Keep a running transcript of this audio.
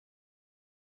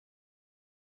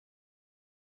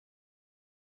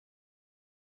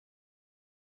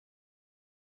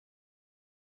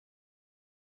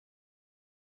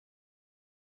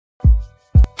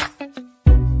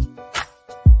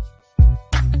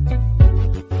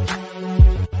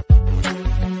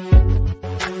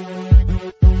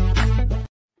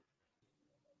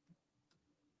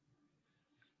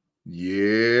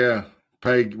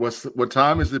Hey, what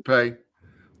time is it, Pay?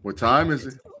 What time is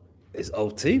it? It's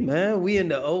OT, man. We in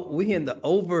the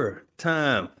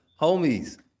overtime,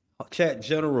 homies, chat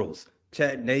generals,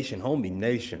 chat nation, homie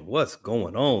nation. What's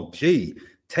going on? Gee,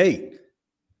 Tate,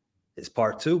 it's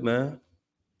part 2, man.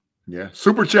 Yeah,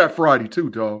 Super Chat Friday too,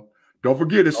 dog. Don't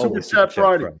forget it's Super Always Super Chat Chat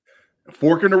Friday, Friday.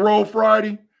 Fork in the Road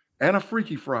Friday, and a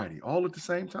Freaky Friday, all at the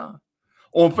same time.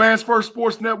 On Fans First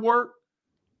Sports Network,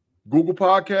 Google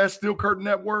Podcasts, Steel Curtain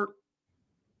Network,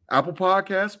 Apple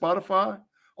Podcasts, Spotify,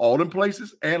 all them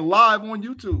places, and live on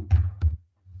YouTube.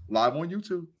 Live on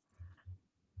YouTube.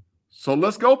 So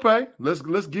let's go, Pay. Let's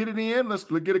get it in. Let's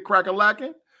get it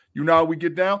crack-a-lacking. You know how we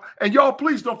get down. And y'all,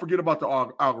 please don't forget about the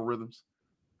algorithms.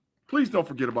 Please don't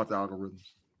forget about the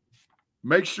algorithms.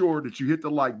 Make sure that you hit the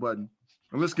like button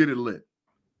and let's get it lit.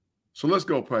 So let's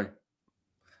go, Pay.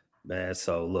 Man,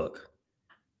 so look.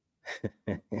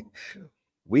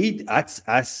 I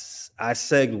tried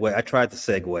to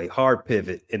segue hard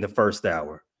pivot in the first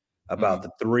hour about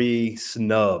the 3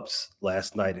 snubs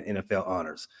last night in NFL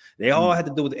honors. They all had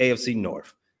to do with the AFC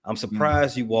North. I'm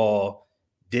surprised you all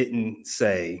didn't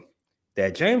say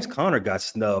that James Conner got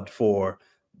snubbed for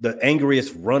the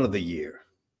angriest run of the year.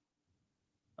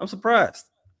 I'm surprised.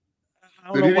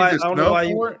 I don't know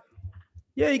why.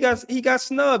 Yeah, he got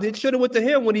snubbed. It should have went to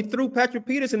him when he threw Patrick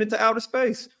Peterson into outer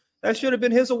space. That should have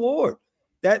been his award.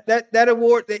 That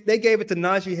award, they gave it to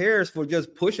Najee Harris for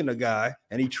just pushing a guy,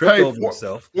 and he tripped over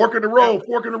himself. Fork in the road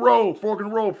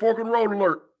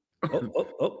alert.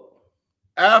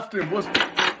 Afton,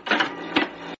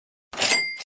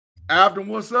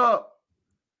 what's up?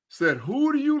 Said,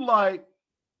 who do you like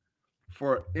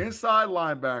for inside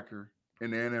linebacker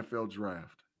in the NFL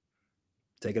draft?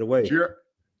 Take it away.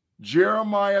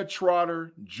 Jeremiah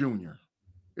Trotter Jr.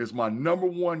 is my number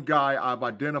one guy I've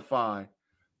identified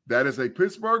that is a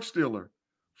Pittsburgh Steeler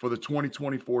for the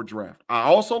 2024 draft. I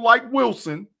also like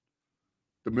Wilson,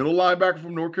 the middle linebacker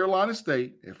from North Carolina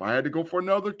State, if I had to go for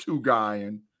another 2 guy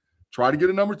and try to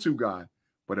get a number 2 guy.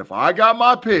 But if I got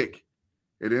my pick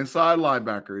at inside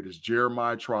linebacker, it is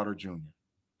Jeremiah Trotter Jr.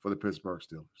 for the Pittsburgh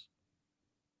Steelers.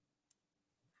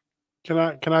 Can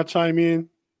I chime in?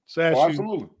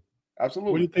 Absolutely.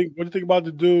 Absolutely. What do you think about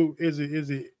the dude? Is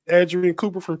it Adrian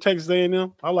Cooper from Texas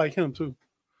A&M? I like him too.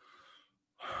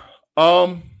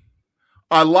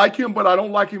 I like him, but I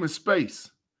don't like him in space.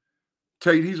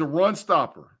 Tate, he's a run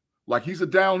stopper. Like he's a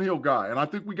downhill guy. And I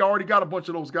think we already got a bunch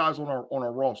of those guys on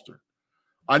our roster.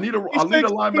 I need a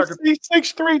linebacker. He's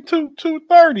 6'3",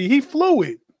 230. He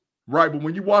fluid. Right, but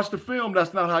when you watch the film,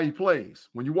 that's not how he plays.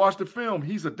 When you watch the film,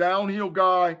 he's a downhill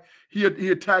guy. He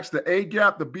attacks the A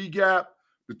gap, the B gap,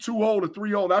 the 2-hole, the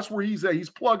 3-hole. That's where he's at.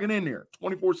 He's plugging in there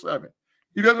 24/7.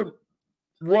 He doesn't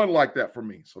run like that for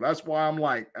me. So that's why I'm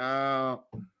like,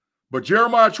 but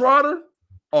Jeremiah Trotter,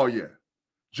 oh yeah.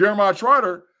 Jeremiah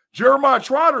Trotter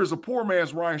is a poor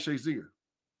man's Ryan Shazier.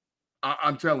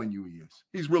 I'm telling you he is.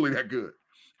 He's really that good.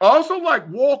 I also like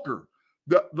Walker.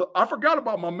 I forgot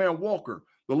about my man Walker,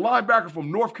 the linebacker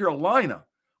from North Carolina.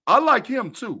 I like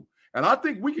him too. And I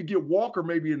think we could get Walker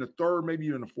maybe in the 3rd, maybe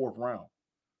in the 4th round.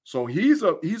 So he's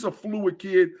a fluid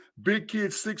kid, big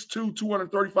kid, 6'2",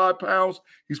 235 pounds.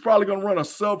 He's probably going to run a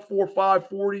sub 4.5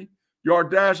 40-yard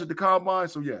dash at the combine.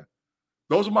 So yeah,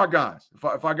 those are my guys.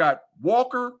 If I got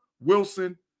Walker,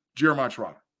 Wilson, Jeremiah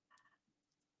Trotter.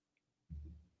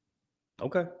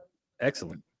 Okay,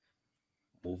 excellent.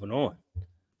 Moving on.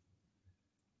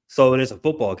 So there's a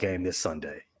football game this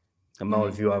Sunday. I don't know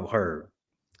if you have heard.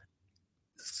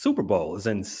 Super Bowl is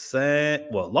in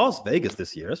Las Vegas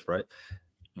this year. That's right.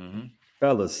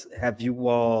 Fellas,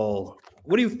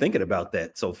 what are you thinking about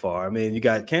that so far? I mean, you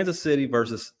got Kansas City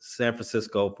versus San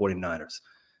Francisco 49ers.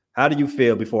 How do you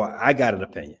feel before I got an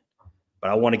opinion?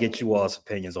 But I want to get you all's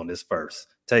opinions on this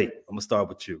first. Tate, I'm going to start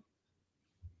with you.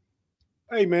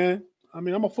 Hey, man. I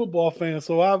mean, I'm a football fan,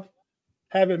 so I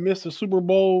haven't missed a Super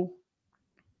Bowl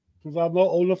since I'm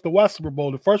old enough to watch Super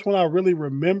Bowl. The first one I really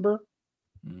remember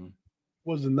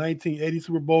was the 1980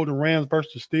 Super Bowl, the Rams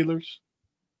versus the Steelers.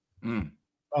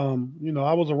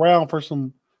 I was around for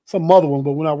some other one,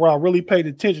 but when I really paid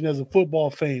attention as a football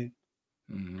fan,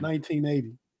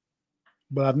 1980.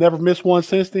 But I've never missed one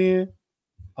since then.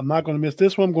 I'm not going to miss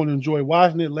this one. I'm going to enjoy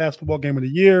watching it. Last football game of the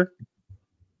year.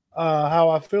 How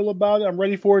I feel about it, I'm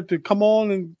ready for it to come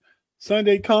on and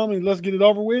Sunday come and let's get it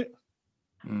over with.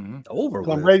 Over with.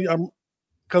 I'm ready. I'm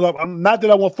not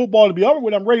that I want football to be over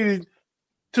with. I'm ready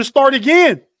to start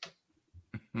again.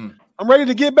 I'm ready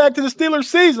to get back to the Steelers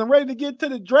season. I'm ready to get to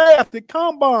the draft, the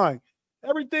combine,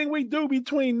 everything we do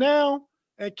between now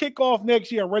and kickoff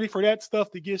next year. I'm ready for that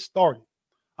stuff to get started.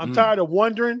 I'm tired of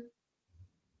wondering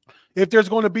if there's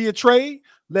going to be a trade,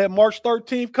 let March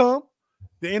 13th come,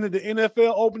 the end of the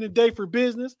NFL opening day for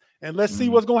business, and let's see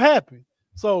what's going to happen.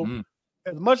 So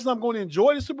as much as I'm going to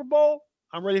enjoy the Super Bowl,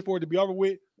 I'm ready for it to be over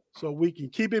with so we can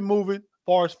keep it moving as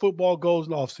far as football goes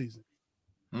in the offseason.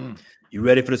 You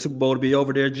ready for the Super Bowl to be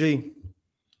over there, G?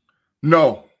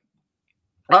 No.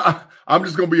 I'm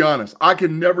just going to be honest. I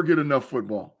can never get enough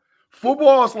football.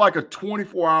 Football is like a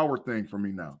 24-hour thing for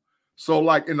me now. So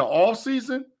like in the off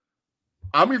season,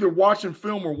 I'm either watching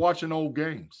film or watching old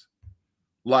games.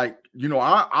 Like,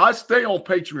 I stay on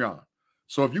Patreon.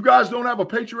 So if you guys don't have a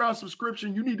Patreon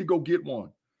subscription, you need to go get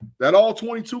one. That all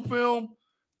 22 film,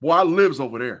 boy, I lives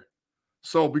over there.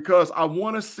 So because I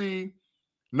want to see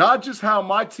not just how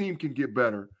my team can get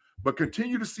better, but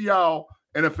continue to see how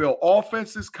NFL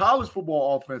offenses, college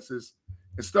football offenses,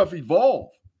 and stuff evolve.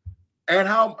 And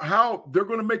how they're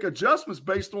going to make adjustments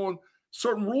based on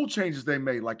certain rule changes they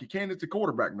made, like you can't hit the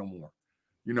quarterback no more.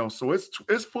 So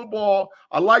it's football.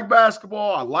 I like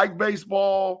basketball. I like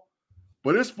baseball.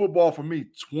 But it's football for me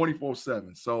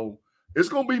 24/7. So it's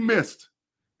going to be missed.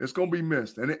 It's going to be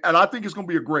missed. And I think it's going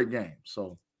to be a great game.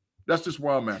 So that's just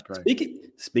where I'm at, Patty.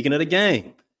 Speaking of the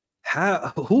game,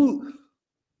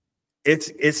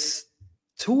 it's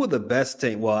two of the best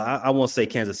teams. Well, I won't say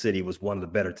Kansas City was one of the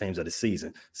better teams of the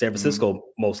season. San Francisco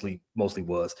mostly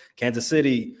was. Kansas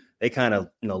City, they kind of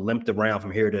limped around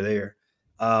from here to there.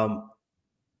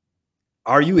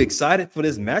 Are you excited for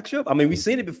this matchup? I mean, we've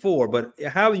seen it before, but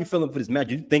how are you feeling for this match?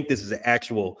 Do you think this is an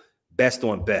actual best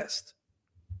on best?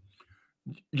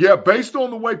 Yeah, based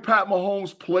on the way Pat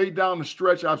Mahomes played down the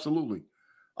stretch, absolutely.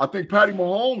 I think Patty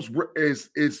Mahomes is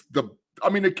the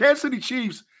Kansas City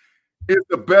Chiefs is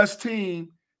the best team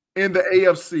in the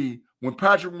AFC when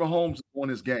Patrick Mahomes won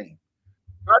his game.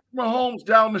 Patrick Mahomes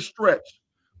down the stretch,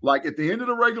 like at the end of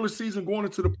the regular season going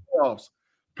into the playoffs,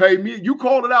 paid me. You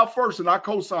called it out first, and I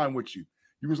co-signed with you.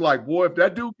 You was like, boy, if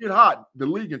that dude get hot, the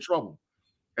league in trouble.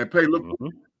 And Pay, look,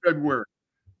 February.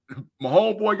 My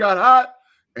homeboy got hot,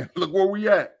 and look where we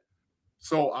at.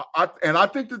 So, I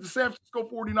think that the San Francisco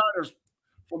 49ers,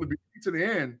 from the beginning to the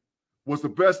end, was the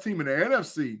best team in the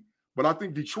NFC, but I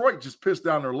think Detroit just pissed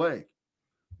down their leg.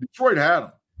 Detroit had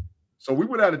them. So we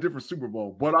would have had a different Super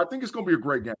Bowl, but I think it's going to be a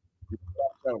great game.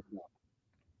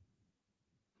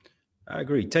 I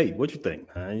agree. Tate, what you think?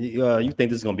 You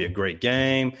think this is going to be a great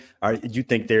game? Do you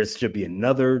think there should be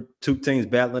another two teams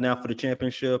battling out for the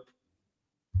championship?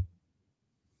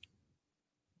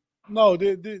 No,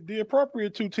 the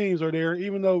appropriate two teams are there.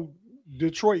 Even though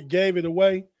Detroit gave it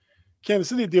away, Kansas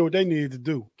City did what they needed to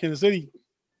do. Kansas City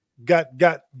got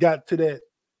to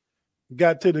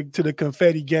the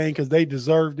confetti game because they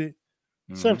deserved it.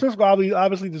 San Francisco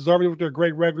obviously deserved it with their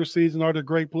great regular season, all their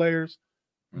great players.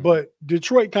 But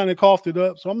Detroit kind of coughed it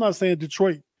up. So I'm not saying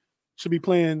Detroit should be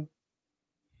playing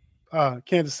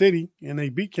Kansas City, and they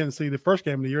beat Kansas City the first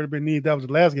game of the year. That was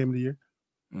the last game of the year.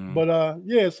 But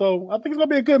so I think it's gonna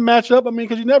be a good matchup. I mean,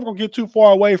 because you're never gonna get too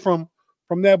far away from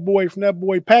that boy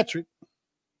Patrick.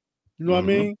 You know what I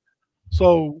mean?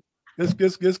 So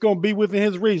it's gonna be within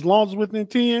his reach. As long as it's within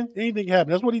 10, anything can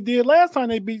happen. That's what he did last time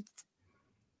they beat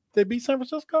San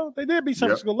Francisco. They did beat San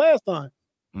Francisco last time.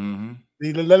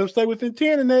 He let him stay within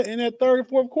 10 in that third and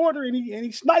fourth quarter, and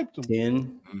he sniped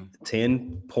him.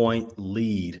 10-point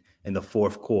lead in the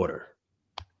fourth quarter.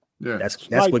 Yeah,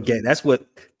 that's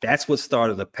what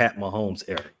started the Pat Mahomes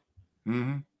era.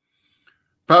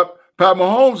 Pat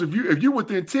Mahomes, if you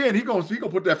within 10, he gonna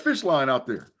put that fish line out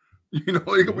there. He gonna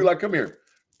be like, come here.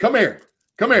 Because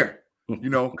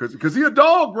he a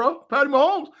dog, bro. Patty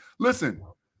Mahomes. Listen,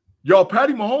 y'all,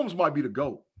 Patty Mahomes might be the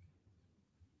GOAT.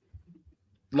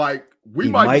 Like we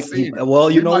might be seeing it. Well,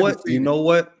 you know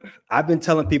what? I've been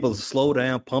telling people to slow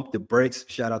down, pump the brakes.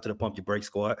 Shout out to the Pump Your Brakes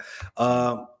squad.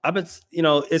 I've been,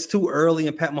 it's too early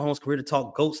in Pat Mahomes' career to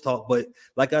talk GOATs talk, but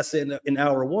like I said in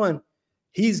hour one,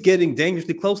 he's getting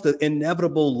dangerously close to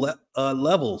inevitable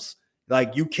levels.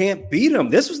 Like you can't beat him.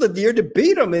 This was the year to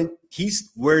beat him, and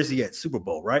where is he at? Super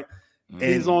Bowl, right? And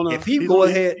he's on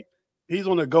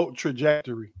a GOAT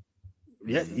trajectory.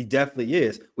 Yeah, he definitely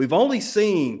is. We've only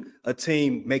seen a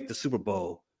team make the Super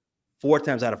Bowl 4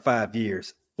 times out of 5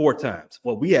 years. 4 times.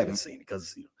 Well, we haven't seen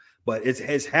it but it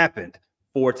has happened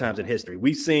 4 times in history.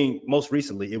 We've seen most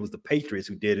recently it was the Patriots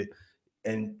who did it,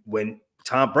 and when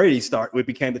Tom Brady started, it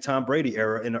became the Tom Brady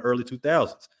era in the early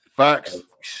 2000s. Facts.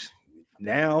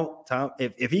 Now, Tom,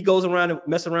 if he goes around and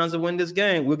messes around to win this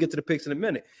game, we'll get to the picks in a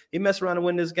minute. He messes around to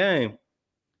win this game.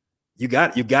 You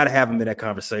got to have him in that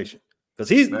conversation.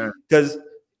 Because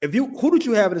who did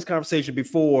you have in this conversation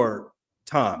before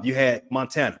Tom? You had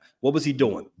Montana. What was he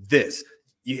doing? This.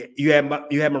 You had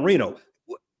Marino.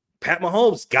 Pat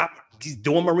Mahomes he's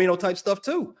doing Marino type stuff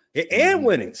too, and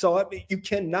winning. So I mean, you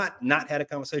cannot not have a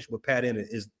conversation with Pat in it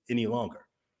is any longer.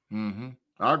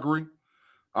 I agree.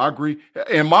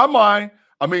 In my mind,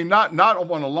 I mean, not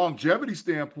on a longevity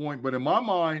standpoint, but in my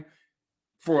mind,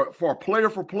 for player,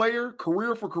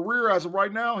 career for career, as of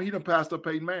right now, he done passed up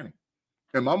Peyton Manning.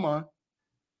 In my mind,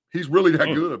 he's really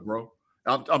that good, bro.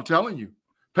 I'm telling you,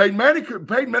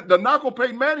 the knock on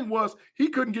Peyton Manning was he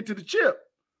couldn't get to the chip.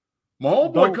 My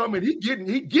homeboy coming, he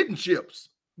getting chips.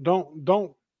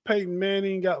 Don't Peyton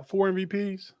Manning got 4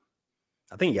 MVPs?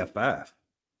 I think he got 5.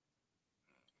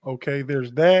 Okay,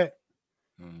 there's that.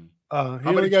 He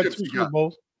only got 2 Super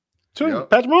Bowls. 2. Yep.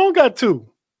 Patrick Mahomes got 2.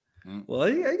 Well,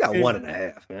 he got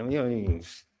 1.5, man.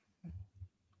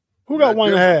 Who got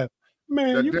 1.5?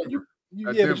 Man,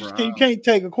 you can't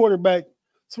take a quarterback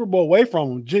Super Bowl away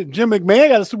from him. Jim McMahon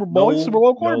got a Super Bowl. He's a Super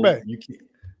Bowl quarterback.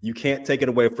 You can't take it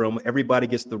away from him. Everybody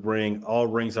gets the ring. All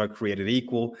rings are created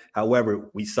equal. However,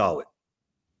 we saw it.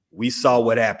 We saw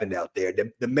what happened out there.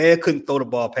 The man couldn't throw the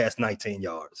ball past 19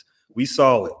 yards. We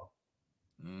saw it.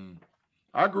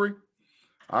 I agree.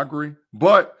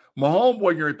 But my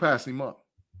homeboy Gary passed him up.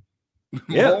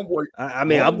 Yeah. I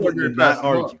mean, I would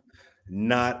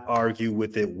not argue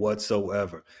with it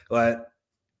whatsoever. But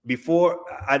before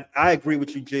I agree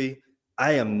with you, G.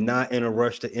 I am not in a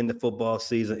rush to end the football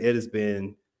season. This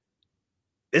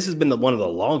has been one of the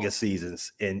longest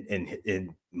seasons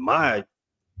in my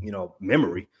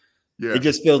memory. Yeah. It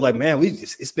just feels like, man,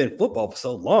 it's been football for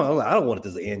so long. I don't want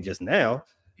it to end just now.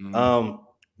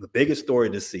 The biggest story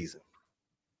of this season.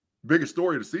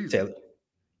 Taylor,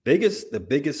 the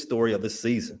biggest story of the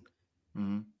season.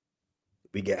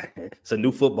 We got it's a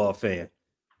new football fan,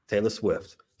 Taylor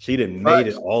Swift. She done made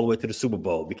it all the way to the Super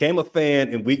Bowl. Became a fan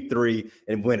in week 3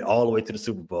 and went all the way to the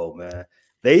Super Bowl, man.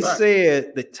 They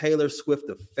said the Taylor Swift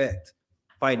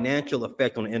financial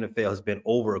effect on the NFL has been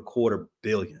over $250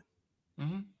 million.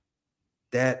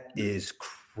 That is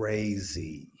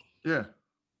crazy. Yeah.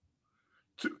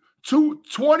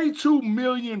 22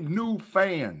 million new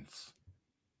fans.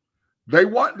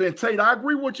 Tate, I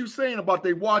agree with what you're saying about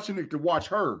they watching it to watch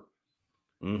her.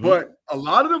 But a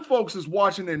lot of them folks is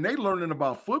watching and they learning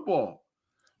about football.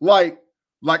 Like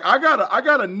I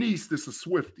got a niece that's a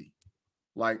Swiftie.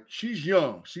 Like she's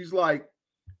young. She's like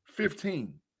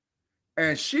 15.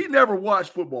 And she never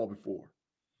watched football before.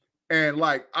 And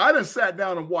like I done sat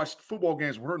down and watched football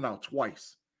games with her now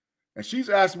twice. And she's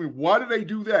asking me, why do they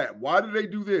do that? Why do they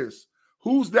do this?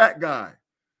 Who's that guy?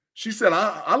 She said,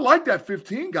 I like that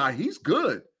 15 guy. He's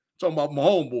good. Talking about my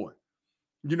homeboy.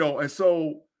 And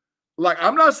so like,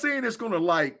 I'm not saying it's going to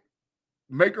like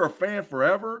make her a fan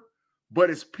forever, but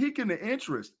it's piquing the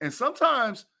interest. And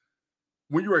sometimes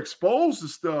when you're exposed to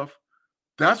stuff,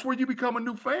 that's where you become a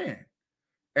new fan.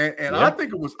 And yeah. I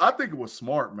think it was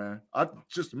smart, man.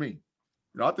 Just me.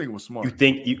 I think it was smart. You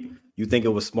think it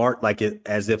was smart, like it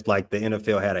as if like the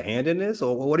NFL had a hand in this,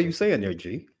 or what are you saying there,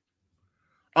 G?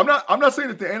 I'm not saying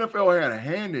that the NFL had a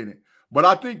hand in it, but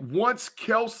I think once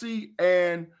Kelsey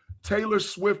and Taylor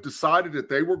Swift decided that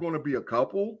they were going to be a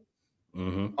couple,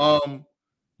 the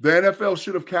NFL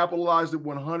should have capitalized it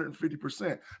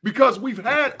 150% because we've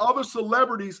had other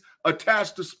celebrities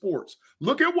attached to sports.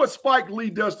 Look at what Spike Lee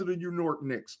does to the New York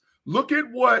Knicks. Look at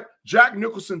what Jack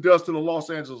Nicholson does to the Los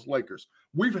Angeles Lakers.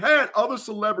 We've had other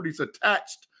celebrities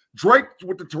attached. Drake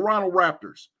with the Toronto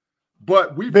Raptors,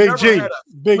 but we've never had a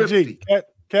Big G. Can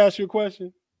I ask you a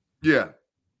question? Yeah.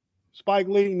 Spike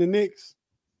Lee and the Knicks.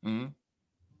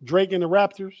 Drake and the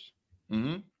Raptors.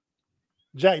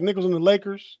 Jack Nicholson and the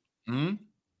Lakers. Do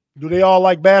they all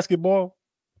like basketball?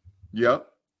 Yep.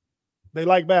 They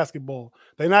like basketball.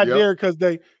 They're not there because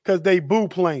they boo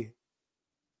playing.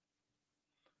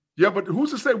 Yeah, but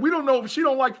who's to say we don't know if she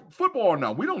don't like football or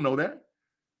not? We don't know that.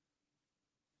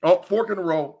 Oh, fork in the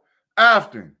road.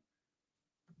 Afton.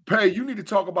 Pay, you need to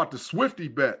talk about the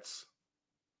Swiftie bets.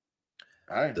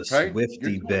 Right, the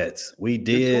Swiftie bets. We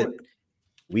did.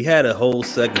 We had a whole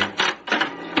segment.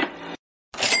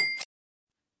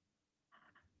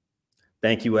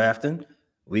 Thank you, Afton.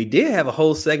 We did have a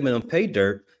whole segment on Pay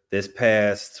Dirt this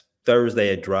past Thursday.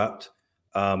 It dropped.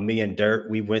 Me and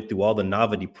Dirt, we went through all the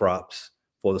novelty props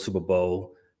for the Super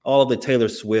Bowl, all of the Taylor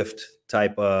Swift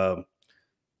type of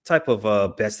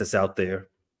bets that's out there.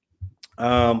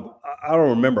 I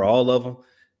don't remember all of them,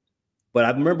 but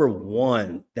I remember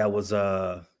one that was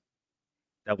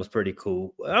pretty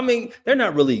cool. I mean, they're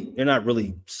not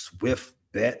really Swift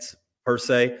bets per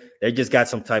se. They just got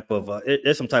some type of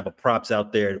there's some type of props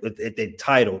out there. They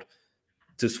titled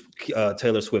to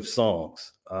Taylor Swift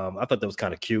songs. I thought that was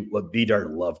kind of cute. But B Dirt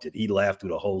loved it. He laughed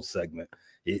through the whole segment.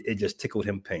 It just tickled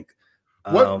him pink.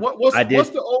 What's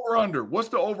the over under? What's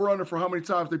the over under for how many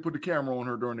times they put the camera on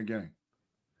her during the game?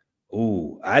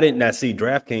 Ooh, I did not see.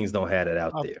 DraftKings don't have it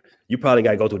out there. You probably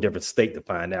got to go to a different state to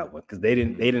find that one because they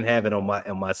didn't have it on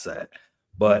my side.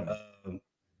 But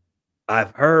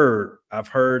I've heard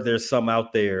there's some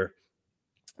out there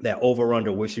that over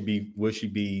under what should be what's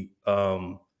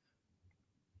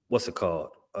it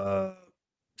called?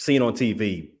 Seen on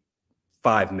TV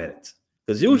 5 minutes.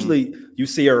 Because usually you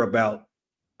see her about,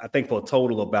 I think for a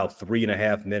total of about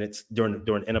 3.5 minutes during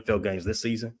NFL games this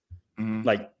season,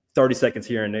 like 30 seconds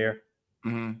here and there.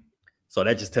 So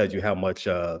that just tells you how much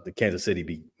the Kansas City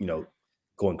be,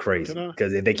 going crazy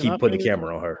because they keep putting the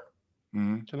camera on her.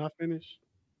 Can I finish?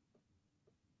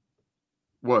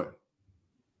 What?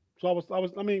 So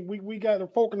we got a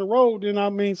fork in the road,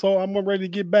 and so I'm ready to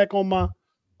get back on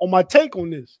my take on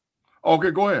this.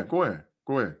 Okay, go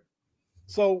ahead.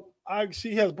 So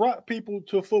she has brought people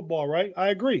to football, right? I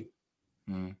agree.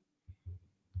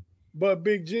 But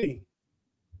Big G,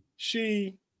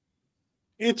 she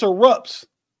interrupts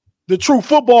the true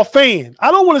football fan.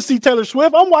 I don't want to see Taylor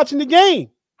Swift. I'm watching the game.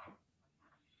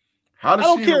 How does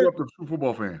she interrupt the true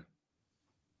football fan?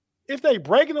 If they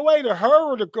breaking away to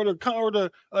her or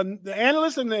the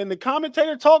analyst and the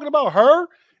commentator talking about her,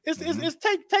 it's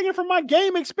taken from my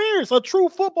game experience. A true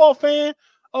football fan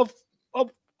of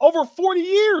over 40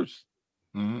 years.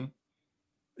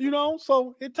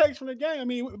 So it takes from the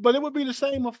game. But it would be the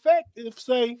same effect if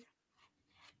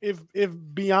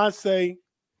Beyonce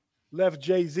left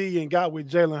Jay-Z and got with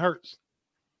Jalen Hurts.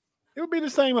 It would be the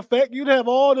same effect. You'd have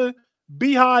all the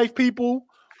Beehive people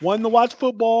wanting to watch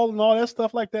football and all that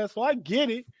stuff like that. So I get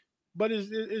it, but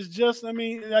it's just,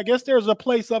 I guess there's a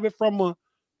place of it from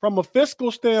a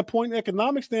fiscal standpoint,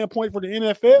 economic standpoint for the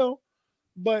NFL.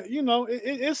 But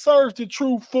it serves the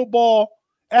true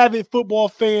avid football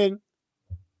fan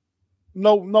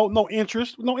no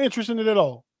interest in it at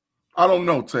all. I don't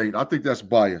know, Tate. I think that's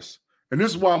bias. And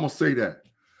this is why I'm going to say that.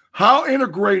 How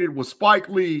integrated was Spike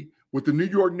Lee with the New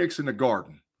York Knicks in the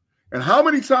Garden? And how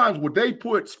many times would they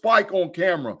put Spike on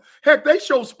camera? Heck, they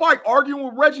showed Spike arguing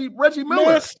with Reggie Miller.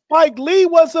 Man, Spike Lee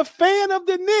was a fan of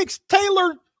the Knicks.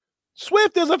 Taylor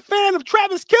Swift is a fan of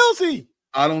Travis Kelce.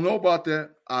 I don't know about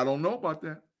that.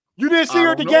 You didn't see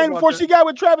her at the game before she got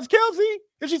with Travis Kelce?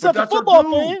 And she's such a football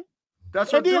fan.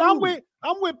 That's her and then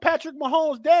I'm with Patrick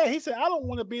Mahomes' dad. He said, I don't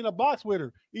want to be in a box with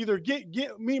her. Either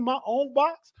get me my own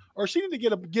box, or she need to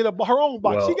get her own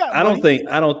box. Well, she got I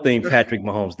don't think Patrick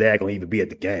Mahomes' dad gonna even be at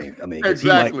the game.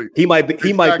 Exactly. He might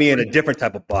be in a different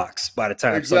type of box by the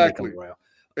time Sunday comes around.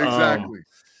 Exactly.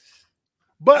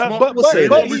 But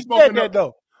he said that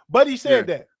though. But he said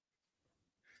that.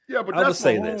 Yeah, but I would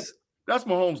say this. That's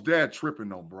Mahomes' dad tripping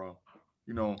though, bro.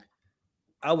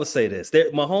 I would say this.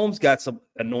 Mahomes got some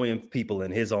annoying people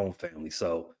in his own family,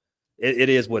 so it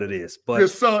is what it is. But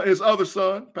his other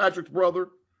son, Patrick's brother,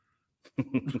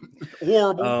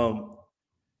 horrible.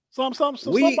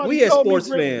 We as sports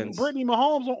fans, Brittany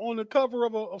Mahomes on the cover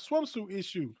of a swimsuit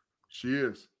issue. She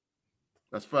is.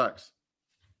 That's facts.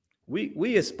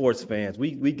 We as sports fans,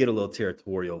 we get a little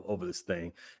territorial over this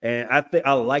thing, and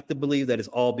I like to believe that it's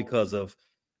all because of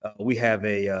we have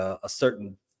a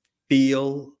certain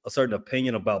feel, a certain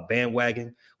opinion about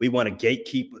bandwagon. We want to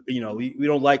gatekeep. We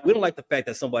don't like the fact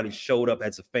that somebody showed up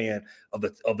as a fan of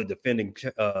the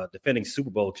defending Super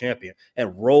Bowl champion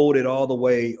and rolled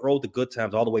the good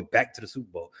times all the way back to the Super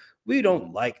Bowl. We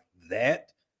don't like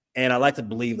that, and I like to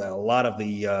believe that a lot of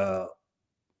the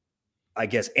I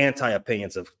guess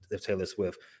anti-opinions of Taylor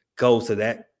Swift points to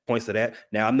that.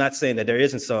 Now, I'm not saying that there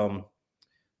isn't some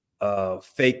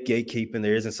fake gatekeeping,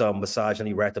 there isn't some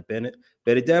misogyny wrapped up in it,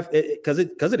 but because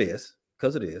it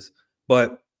is.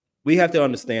 But we have to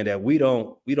understand that we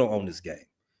don't own this game.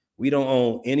 We don't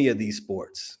own any of these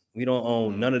sports. We don't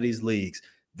own none of these leagues.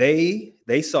 They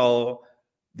saw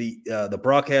the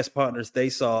broadcast partners. They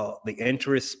saw the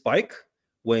interest spike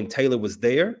when Taylor was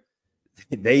there.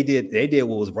 They did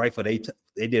what was right for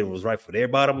their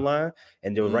bottom line,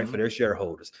 and it was right for their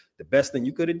shareholders. The best thing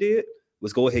you could have did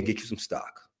was go ahead and get you some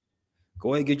stock. Go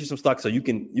ahead and get you some stock so you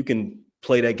can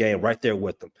play that game right there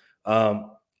with them.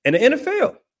 And the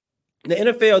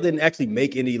NFL didn't actually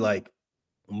make any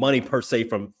money per se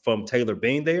from Taylor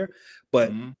being there,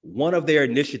 but one of their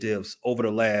initiatives over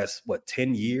the last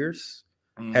 10 years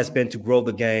has been to grow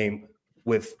the game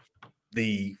with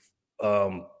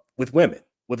women,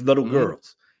 with little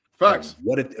girls. Facts.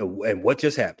 What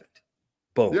just happened?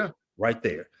 Boom. Yeah. Right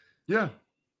there. Yeah.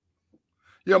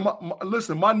 Yeah.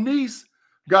 Listen, my niece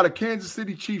got a Kansas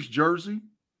City Chiefs jersey.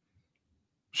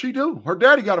 She do. Her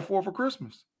daddy got it for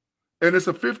Christmas. And it's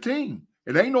a 15.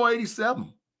 It ain't no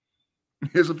 87.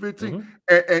 Here's a 15.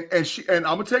 And I'm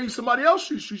gonna tell you somebody else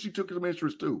she took some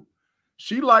interest too.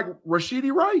 She liked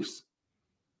Rashidi Rice.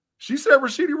 She said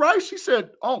Rashidi Rice. She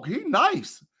said, "Oh, he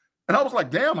nice." And I was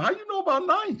like, "Damn, how you know about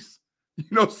nice?"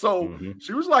 So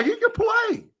she was like, "He can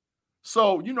play."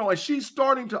 So and she's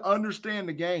starting to understand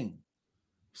the game.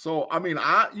 So I mean,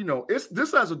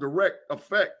 this has a direct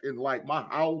effect in like my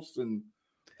house and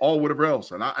all whatever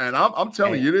else. And I'm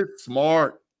telling you, it's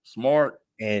smart.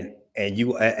 And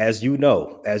you, as you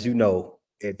know,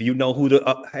 if you know who the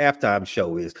halftime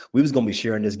show is, we was gonna be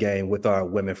sharing this game with our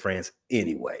women friends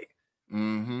anyway.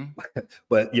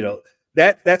 But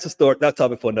that's a story. That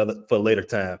topic for a later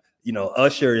time.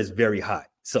 Usher is very hot,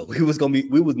 so we was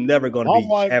never gonna be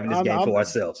having this game for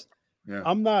ourselves. Yeah.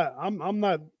 I'm not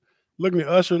looking at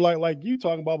Usher like you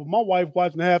talking about, but my wife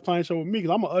watching the halftime show with me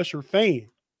because I'm an Usher fan.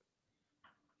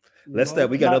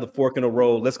 We got another fork in the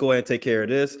road. Let's go ahead and take care of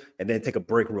this and then take a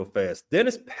break real fast.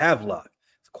 Dennis Pavlak,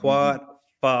 Quad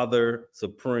Father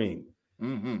Supreme.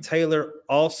 Taylor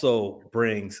also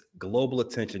brings global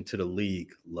attention to the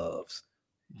league loves.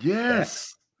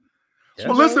 Yes.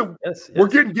 Well, listen, we're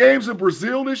getting games in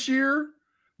Brazil this year.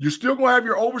 You're still going to have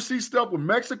your overseas stuff with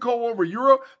Mexico over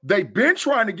Europe. They've been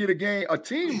trying to get a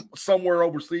team somewhere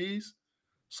overseas.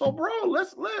 So, bro,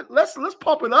 let's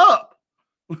pump it up.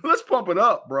 Let's pump it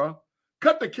up, bro.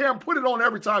 Cut the cam, put it on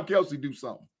every time Kelsey do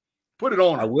something. Put it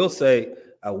on. I will say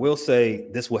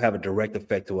this will have a direct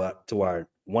effect to our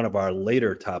one of our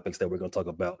later topics that we're going to talk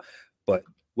about. But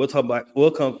let's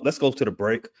go to the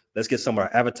break. Let's get some of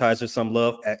our advertisers some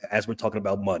love as we're talking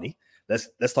about money.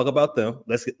 Let's talk about them.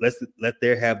 Let's let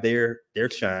them have their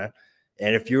shine.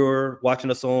 And if you're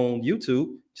watching us on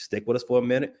YouTube, stick with us for a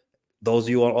minute. Those of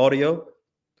you on audio,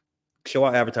 show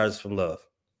our advertisers some love.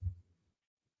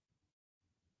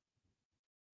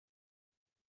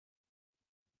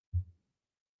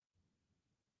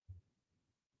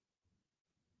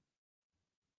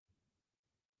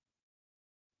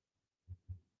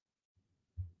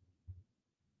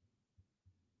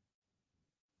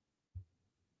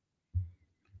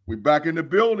 We back in the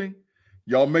building.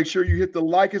 Y'all make sure you hit the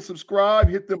like and subscribe,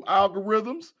 hit them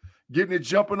algorithms, getting it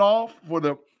jumping off for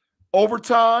the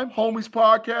Overtime Homies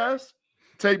podcast.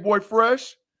 Take Boy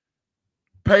Fresh,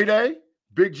 Payday,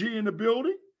 Big G in the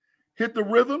building. Hit the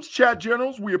rhythms, chat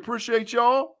generals. We appreciate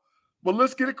y'all. But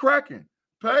let's get it cracking.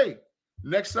 Pay.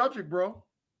 Next subject, bro.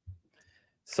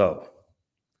 So,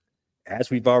 as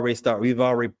we've already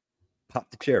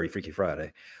popped the cherry, Freaky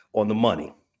Friday, on the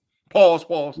money. Pause.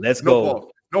 Let's go.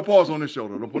 Pause. No pause on this show,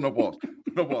 though. No pause.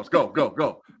 No pause.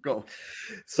 Go.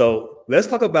 So let's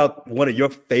talk about one of your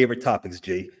favorite topics,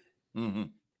 G.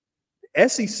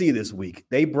 SEC this week,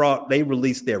 they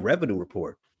released their revenue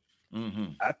report.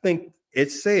 I think it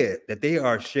said that they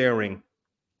are sharing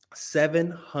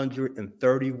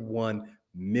 $731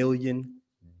 million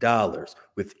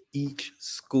with each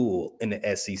school in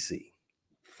the SEC.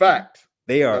 Fact.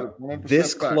 They are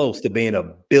this close to being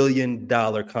 $1 billion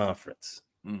conference.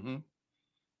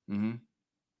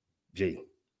 G,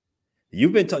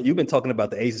 you've been talking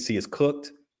about the ACC is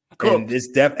cooked. And it's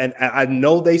and I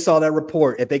know they saw that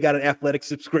report. If they got an athletic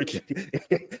subscription,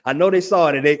 I know they saw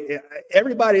it. And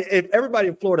everybody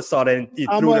in Florida saw that. And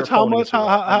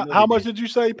how much did you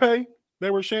say pay?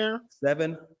 They were sharing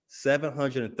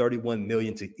 $731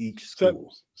 million to each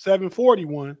school.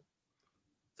 741.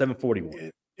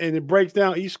 741. And it breaks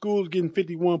down. Each school is getting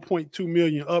 51.2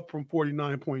 million, up from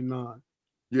 49.9.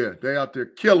 Yeah, they out there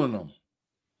killing them.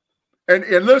 And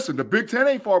listen, the Big Ten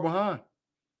ain't far behind.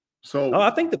 So I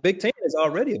think the Big Ten is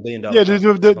already $1 billion. Yeah,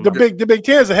 the Big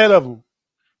Ten is ahead of them.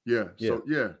 Yeah.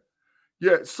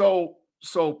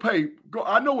 So Pay, go.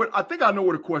 I think I know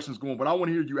where the question's going, but I want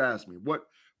to hear you ask me. What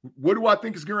do I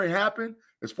think is going to happen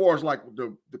as far as like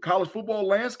the college football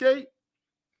landscape?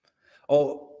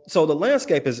 Oh, so the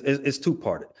landscape is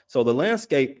two-parted. So the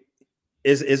landscape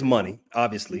is money,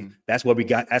 obviously. That's what we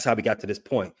got. That's how we got to this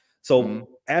point. So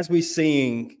as we're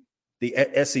seeing the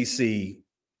SEC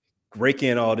rake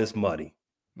in all this money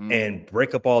and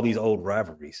break up all these old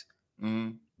rivalries,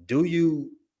 do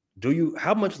you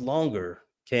how much more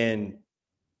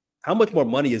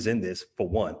money is in this, for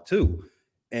one? Two,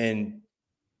 and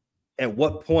at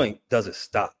what point does it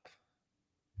stop?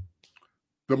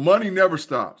 The money never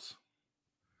stops.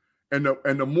 And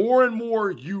the more and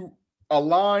more you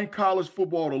align college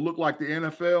football to look like the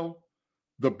NFL,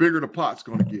 the bigger the pot's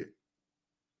going to get.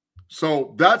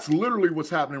 So that's literally what's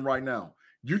happening right now.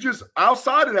 You just,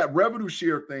 outside of that revenue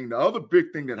share thing, the other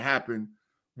big thing that happened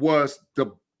was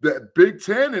the Big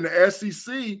Ten and the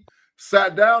SEC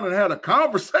sat down and had a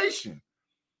conversation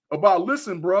about,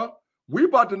 listen, bro, we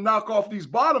about to knock off these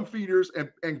bottom feeders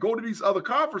and go to these other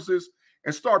conferences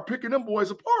and start picking them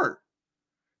boys apart.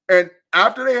 And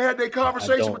after they had their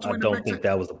conversation between the Big Ten, I don't think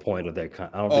that was the point of that.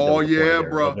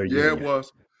 Bro. Yeah, it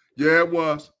was. Yeah, it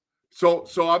was. So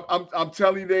I'm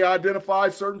telling you, they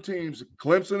identified certain teams.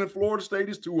 Clemson and Florida State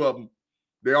is two of them.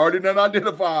 They already done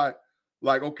identified.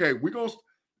 Like, okay,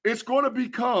 it's going to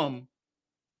become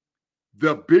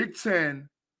the Big Ten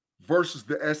versus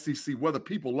the SEC, whether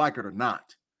people like it or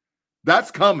not.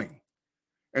 That's coming.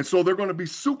 And so they're going to be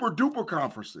super duper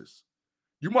conferences.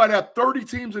 You might have 30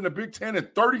 teams in the Big Ten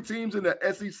and 30 teams in the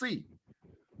SEC.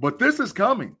 But this is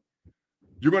coming.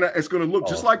 It's gonna look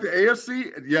just like the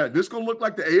AFC. Yeah, this is gonna look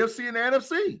like the AFC and the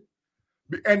NFC.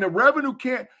 And the revenue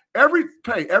every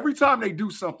time they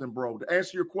do something, bro, to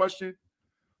answer your question,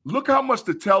 look how much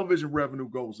the television revenue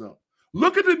goes up.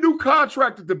 Look at the new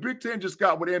contract that the Big Ten just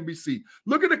got with NBC.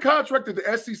 Look at the contract that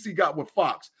the SEC got with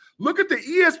Fox. Look at the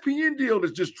ESPN deal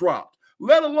that just dropped.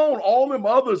 Let alone all them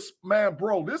others, man,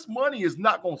 bro. This money is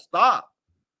not gonna stop.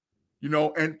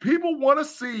 And people want to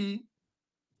see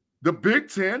the Big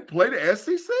Ten play the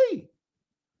SEC.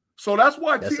 So that's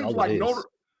why teams like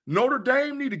Notre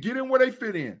Dame need to get in where they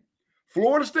fit in.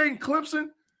 Florida State and Clemson,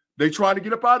 they trying to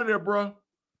get up out of there, bro.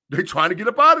 They trying to get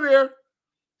up out of there.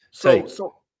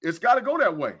 So it's got to go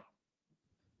that way.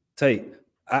 Tate,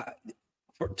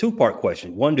 two-part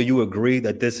question. One, do you agree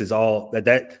that this is all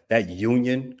that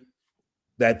union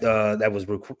that was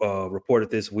reported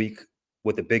this week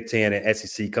with the Big Ten and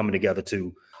SEC coming together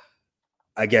to,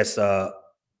 I guess, not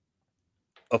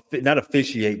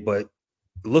officiate, but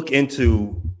look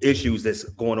into issues that's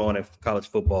going on in college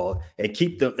football and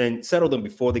keep them and settle them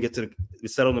before they get to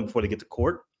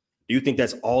court? Do you think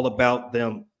that's all about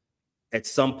them at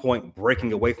some point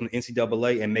breaking away from the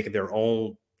NCAA and making their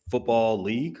own football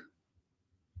league?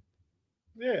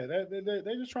 Yeah,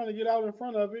 they're just trying to get out in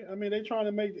front of it. I mean, they're trying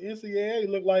to make the NCAA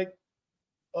look like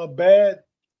a bad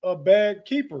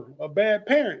keeper, a bad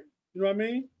parent. You know what I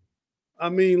mean? I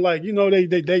mean, like,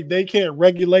 they can't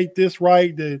regulate this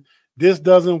right. This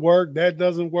doesn't work. That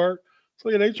doesn't work. So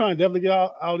yeah, they trying to definitely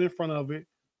get out in front of it,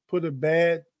 put a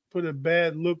bad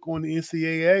look on the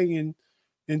NCAA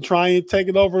and try and take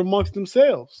it over amongst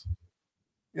themselves.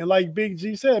 And like Big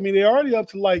G said, I mean, they're already up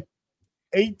to like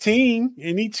 18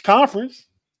 in each conference.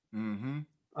 Mm-hmm.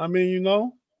 I mean,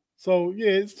 so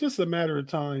yeah, it's just a matter of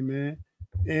time, man.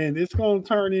 And it's going to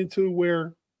turn into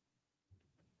where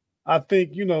I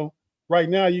think, right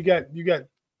now you got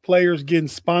players getting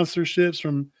sponsorships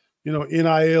from,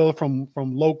 NIL from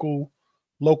local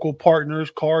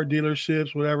partners, car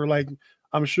dealerships, whatever. Like,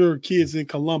 I'm sure kids in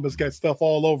Columbus got stuff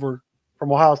all over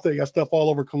from Ohio State, got stuff all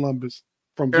over Columbus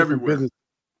from different businesses.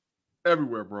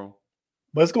 Everywhere, bro.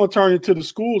 But it's going to turn into the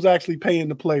schools actually paying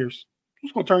the players.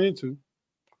 It's going to turn into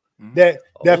that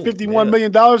 $51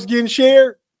 million getting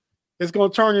shared. It's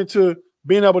going to turn into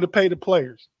being able to pay the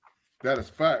players. That is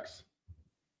facts.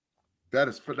 That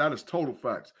is total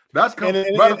facts. That's coming.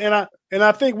 And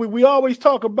I think we always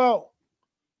talk about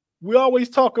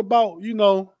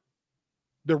the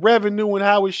revenue and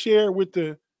how it's shared with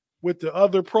the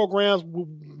other programs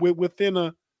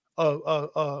within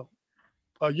a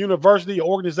university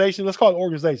organization. Let's call it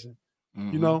organization.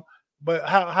 Mm-hmm. But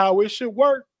how it should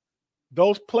work,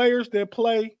 those players that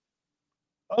play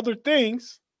other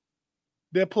things,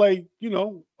 that play,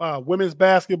 women's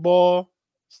basketball,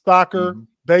 soccer, mm-hmm.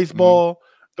 baseball,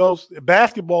 those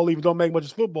basketball even don't make much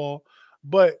as football,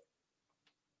 but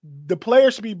the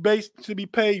players should be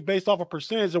paid based off a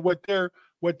percentage of what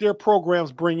their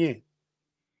programs bring in.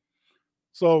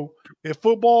 So if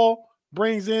football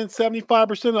brings in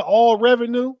 75% of all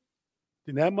revenue,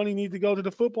 then that money needs to go to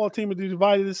the football team and be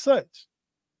divided as such.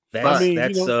 That's not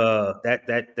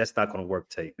going to work,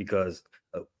 Tate, because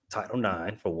Title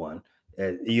IX for one.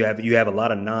 You have a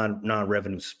lot of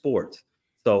non-revenue sports.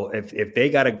 So if they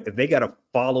gotta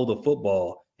follow the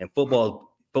football, and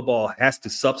football has to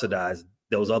subsidize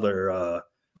those other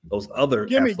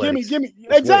give me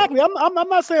exactly. Well. I'm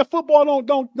not saying football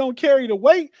don't carry the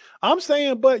weight. I'm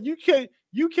saying, but you can't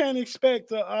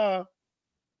expect a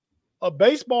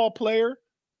baseball player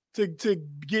to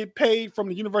get paid from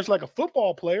the university like a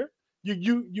football player.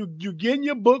 You getting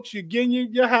your books, you're getting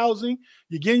your housing,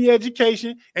 you're getting your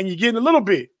education, and you're getting a little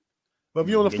bit. But if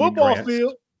you're on the football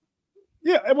field,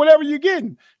 and whatever you're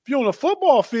getting. If you're on a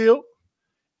football field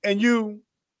and you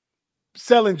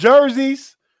selling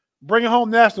jerseys, bringing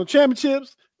home national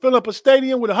championships, fill up a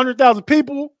stadium with 100,000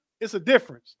 people, it's a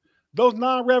difference. Those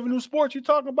non-revenue sports you're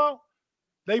talking about,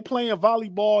 they playing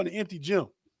volleyball in an empty gym.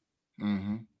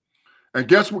 Mm-hmm. And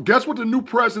guess what the new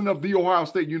president of The Ohio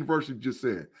State University just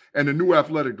said, and the new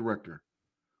athletic director?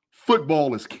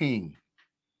 Football is king.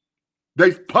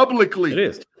 They publicly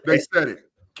said it.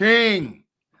 King.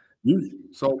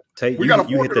 So we got a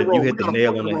fork in the road. You hit the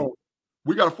nail on the head.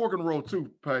 We got a fork in the road too,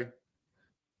 Pay.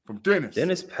 From Dennis.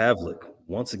 Dennis Pavlik,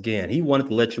 once again, he wanted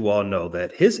to let you all know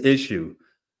that his issue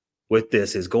with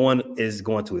this is going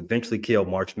to eventually kill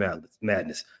March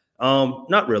Madness.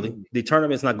 Not really. The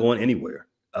tournament's not going anywhere.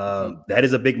 That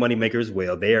is a big money maker as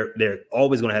well. They're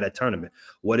always going to have that tournament.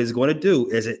 What it's going to do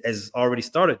is, as it's already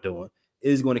started doing,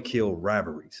 is going to kill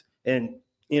rivalries, and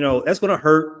that's going to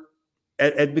hurt.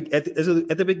 At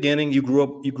the beginning, you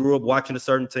grew up watching a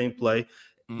certain team play,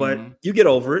 but you get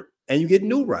over it and you get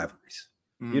new rivalries.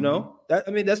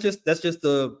 That's just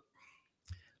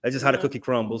how the cookie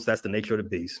crumbles. That's the nature of the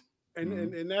beast.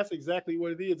 And that's exactly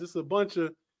what it is. It's a bunch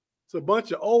of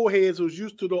old heads who's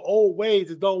used to the old ways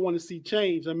that don't want to see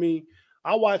change. I mean,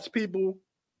 I watch people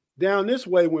down this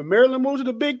way when Maryland moves to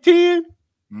the Big Ten.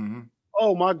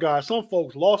 Oh my God, some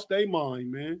folks lost their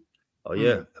mind, man. Oh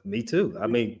yeah, me too. I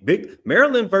mean, big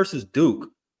Maryland versus Duke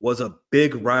was a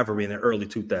big rivalry in the early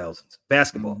 2000s.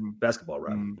 Basketball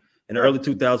rivalry. In the early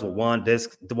 2000s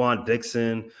with DeJuan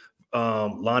Dixon,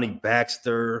 Lonnie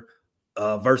Baxter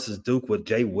versus Duke with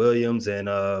Jay Williams and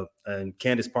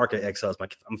Candace Parker,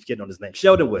 ex-husband. I'm forgetting on his name.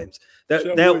 Sheldon Williams.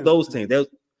 Those teams.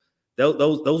 Those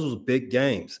was big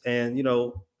games. And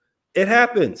it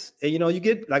happens. And you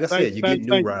get, like I said, you get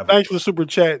new rivalries. Thanks for the super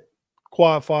chat,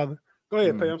 Quad Father. Go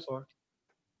ahead, Pay. I'm sorry.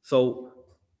 So,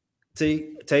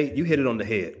 Tate, you hit it on the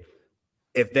head.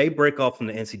 If they break off from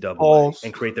the NCAA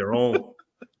and create their own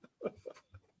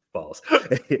balls,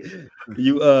 if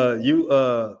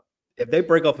they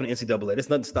break off from the NCAA, there's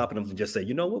nothing stopping them to just say,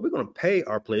 you know what, we're going to pay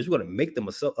our players. We're going to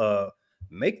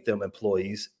make them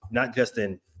employees, not just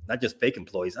fake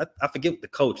employees. I forget the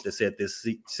coach that said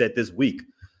this week.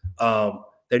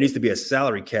 There needs to be a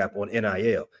salary cap on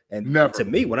NIL. And to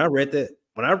me, when I read that,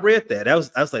 I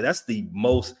was like, that's the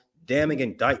most damning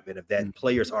indictment of that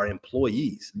players are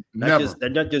employees. They're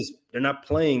not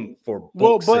playing for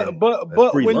books.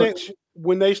 But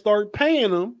when they start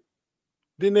paying them,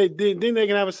 then they can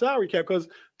have a salary cap, because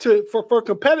for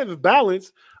competitive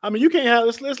balance, I mean, you can't have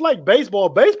it's like baseball.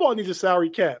 Baseball needs a salary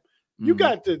cap. You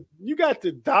got the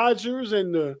Dodgers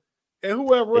and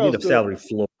whoever else. They need a salary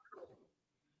floor.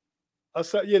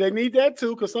 Yeah, they need that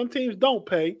too, because some teams don't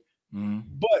pay.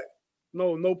 But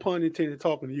no pun intended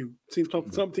talking to you.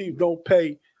 Some teams don't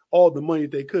pay all the money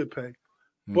they could pay.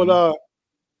 But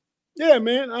yeah,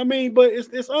 man. I mean, but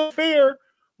it's unfair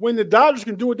when the Dodgers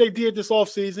can do what they did this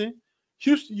offseason.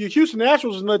 Houston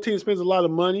Nationals is another team that spends a lot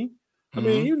of money. I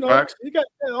mean, you got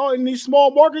and these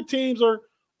small market teams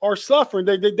are suffering.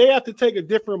 They have to take a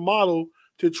different model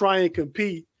to try and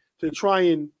compete, to try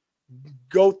and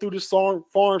go through the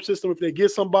farm system. If they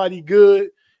get somebody good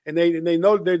and they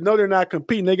know they're not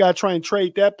competing, they got to try and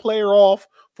trade that player off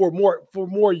for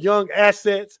more young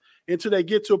assets until they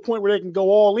get to a point where they can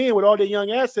go all in with all their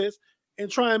young assets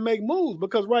and try and make moves.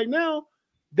 Because right now,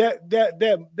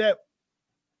 that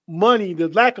money, the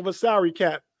lack of a salary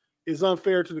cap, is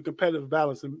unfair to the competitive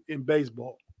balance in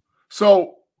baseball.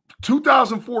 So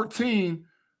 2014,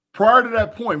 prior to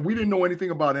that point, we didn't know anything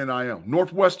about NIL.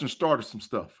 Northwestern started some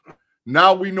stuff.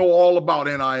 Now we know all about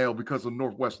NIL because of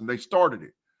Northwestern. They started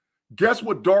it. Guess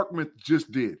what Dartmouth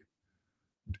just did?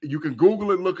 You can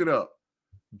Google it, look it up.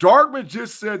 Dartmouth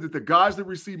just said that the guys that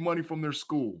receive money from their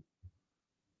school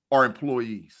are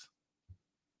employees.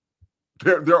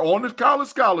 They're on the college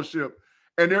scholarship,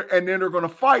 and then they're going to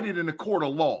fight it in the court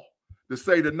of law to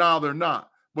say that now they're not.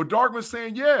 But Dartmouth's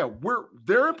saying, yeah,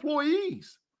 they're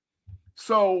employees.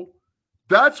 So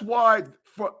that's why,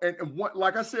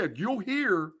 like I said, you'll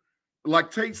hear,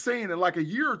 like Tate's saying, in like a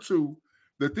year or two,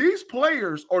 that these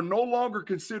players are no longer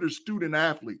considered student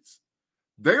athletes.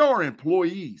 They are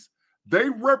employees. They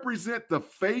represent the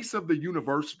face of the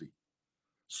university.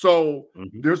 So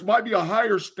there's might be a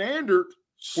higher standard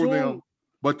for them,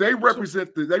 but they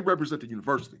represent the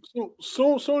university.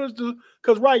 So as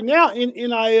because right now in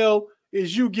NIL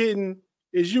is you getting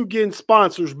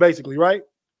sponsors basically, right?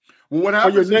 Well, what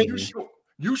happens is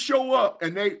you show up,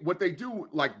 and what they do,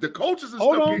 like the coaches and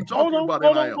stuff keep talking about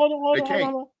NIL. They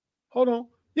can't. Hold on.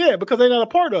 Yeah, because they're not a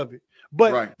part of it.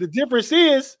 But the difference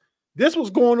is this was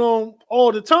going on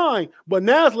all the time, but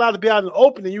now it's allowed to be out in the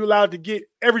open, and you're allowed to get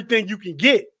everything you can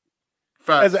get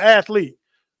as an athlete.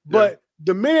 But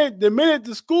the minute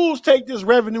the schools take this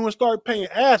revenue and start paying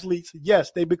athletes,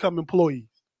 yes, they become employees.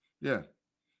 Yeah.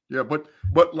 But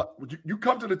you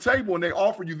come to the table and they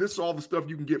offer you this is all the stuff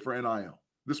you can get for NIL.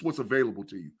 This is what's available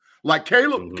to you. Like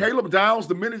Caleb Downs,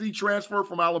 the minute he transferred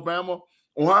from Alabama,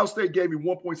 Ohio State gave him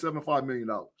 $1.75 million.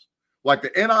 Like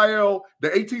the NIL, the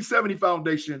 1870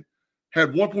 Foundation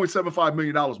had $1.75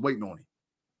 million waiting on him.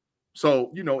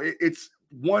 So, it's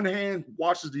one hand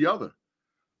washes the other.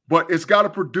 But it's got to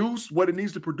produce what it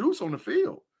needs to produce on the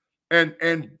field. And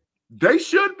they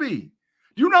should be.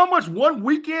 Do you know how much one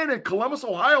weekend in Columbus,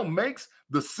 Ohio makes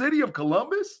the city of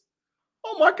Columbus?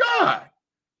 Oh my God.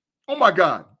 Oh my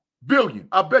God. Billion.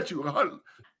 I bet you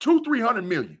 200-300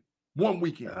 million one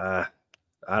weekend. I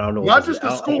don't know. Not just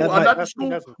the school, not the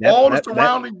school, all the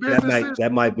surrounding businesses.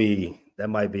 That might be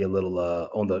a little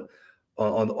on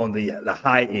the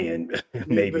high end,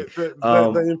 maybe.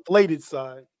 The inflated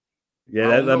side.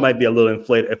 Yeah, that might be a little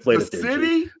inflated. The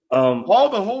city, all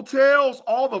the hotels,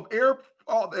 all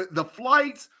the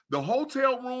flights, the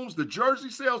hotel rooms, the jersey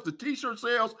sales, the t-shirt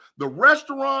sales, the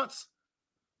restaurants.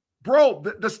 Bro,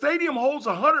 the stadium holds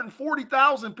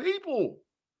 140,000 people.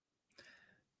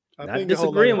 I'm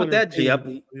disagreeing with that, G.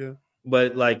 Yeah.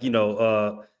 But like,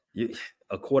 a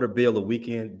quarter bill a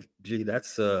weekend, G,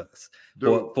 that's for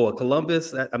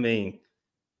Columbus. I mean,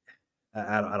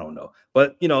 I don't know.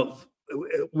 But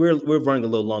we're running a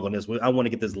little long on this. I want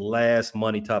to get this last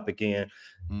money topic in.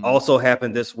 Also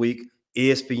happened this week.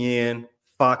 ESPN,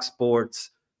 Fox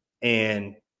Sports,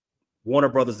 and Warner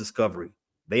Brothers Discovery.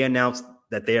 They announced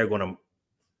that they are going to,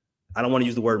 I don't want to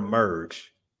use the word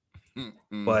merge,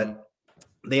 but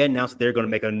they announced they're going to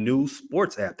make a new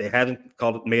sports app. They haven't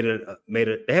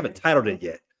they haven't titled it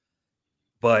yet.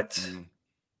 But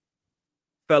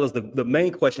fellas, the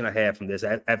main question I have from this,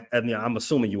 I'm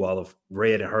assuming you all have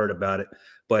read and heard about it,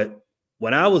 but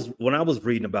when I was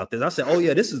reading about this, I said, "Oh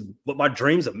yeah, this is what my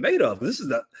dreams are made of. This is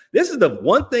the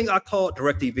one thing I called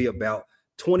DirecTV about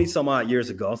 20 some odd years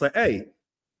ago. I was like, hey,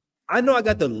 I know I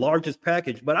got the largest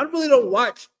package, but I really don't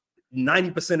watch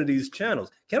 90% of these channels.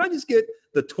 Can I just get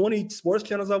the 20 sports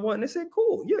channels I want?" And they said,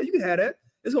 "Cool, yeah, you can have that.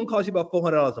 It's gonna cost you about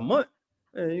 $400 a month."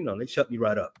 And they shut me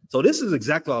right up. So this is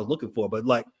exactly what I was looking for. But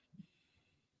like,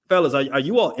 fellas, are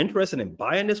you all interested in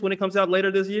buying this when it comes out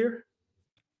later this year?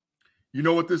 You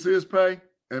know what this is, Pay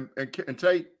and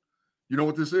Tate? You know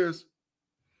what this is?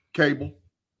 Cable.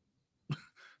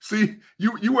 See,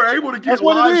 you were able to get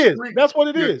live stream. That's what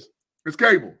it is. It's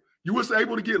cable. You was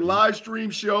able to get live stream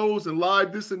shows and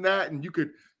live this and that, and you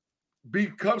could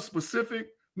become specific.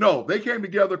 No, they came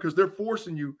together because they're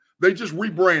forcing you. They just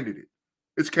rebranded it.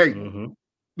 It's cable. Mm-hmm.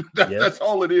 That's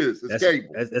all it is. It's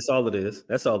cable. That's all it is.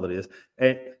 That's all it is.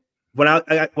 And when I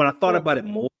thought about it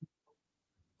more,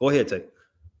 go ahead, Tate.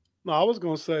 No, I was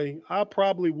gonna say I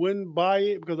probably wouldn't buy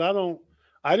it because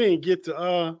I didn't get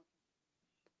to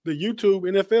the YouTube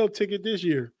NFL ticket this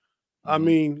year. I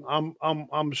mean,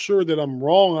 I'm sure that I'm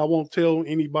wrong. I won't tell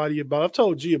anybody about it. I've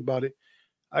told G about it.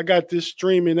 I got this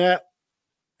streaming app,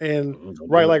 and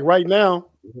right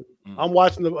now, I'm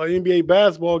watching the NBA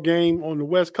basketball game on the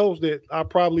West Coast that I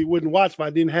probably wouldn't watch if I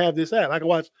didn't have this app. I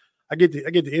get the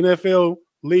NFL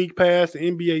League Pass, the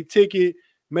NBA ticket,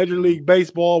 Major League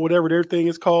Baseball, whatever their thing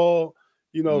is called,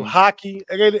 hockey,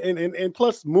 and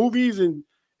plus movies and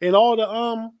all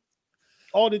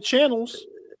the channels,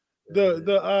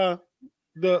 the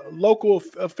local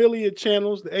affiliate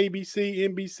channels, the ABC,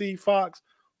 NBC, Fox,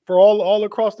 for all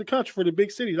across the country for the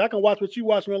big cities. I can watch what you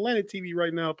watch on Atlantic TV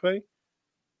right now, Pay.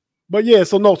 But yeah,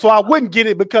 so I wouldn't get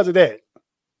it because of that.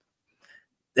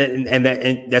 And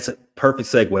that's a perfect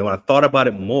segue. When I thought about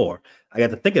it more, I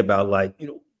got to think about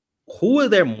who are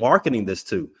they marketing this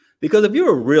to? Because if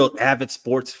you're a real avid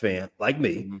sports fan like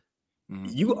me,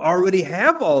 you already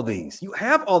have all these. You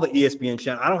have all the ESPN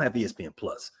channels. I don't have ESPN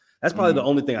Plus. That's probably the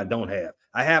only thing I don't have.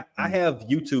 I have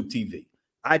YouTube TV.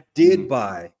 I did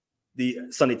buy the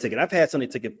Sunday Ticket. I've had Sunday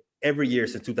Ticket every year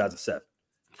since 2007.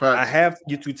 I have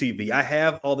YouTube TV. I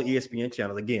have all the ESPN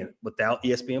channels again without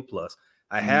ESPN Plus.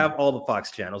 I have all the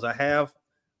Fox channels. I have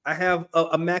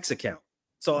a Max account.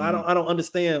 So I don't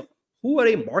understand, who are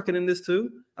they marketing this to?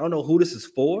 I don't know who this is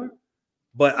for,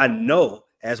 but I know,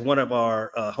 as one of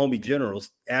our homie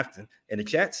generals, Afton, in the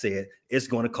chat said, it's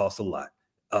going to cost a lot.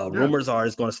 Rumors are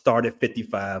it's going to start at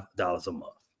 $55 a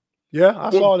month. Yeah, I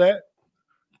saw that.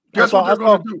 Guess what they're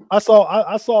going to do? I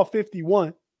saw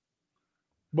 51.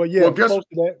 But yeah,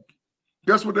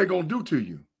 guess what they're going to do to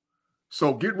you.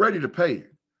 So get ready to pay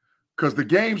it, because the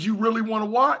games you really want to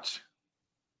watch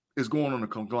is going on a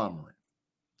conglomerate.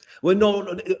 Well,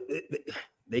 no,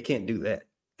 they can't do that.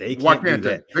 Why can't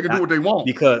they? They can do what they want.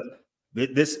 Because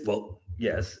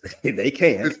yes, they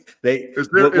can. They can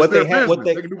do what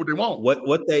they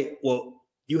want.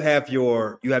 You have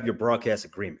your broadcast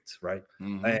agreements, right?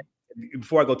 And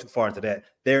before I go too far into that,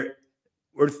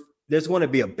 there's going to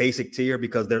be a basic tier,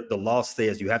 because the law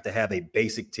says you have to have a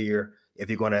basic tier if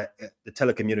you're going to, the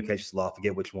telecommunications law,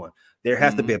 forget which one. There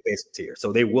has to be a basic tier,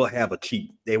 so they will have a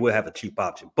cheap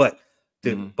option. But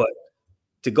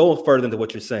to go further into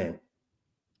what you're saying,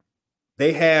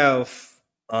 they have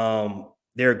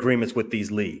their agreements with these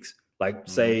leagues. Like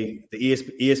say the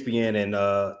ESPN and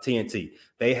TNT,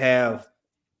 they have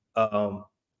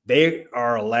they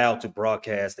are allowed to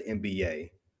broadcast the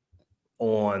NBA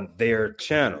on their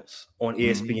channels on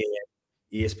ESPN,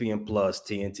 ESPN Plus,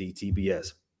 TNT,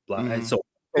 TBS, and so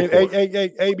and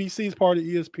ABC is part of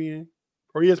ESPN,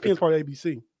 or ESPN is part of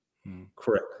ABC.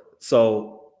 Correct.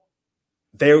 So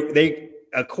they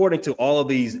according to all of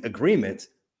these agreements,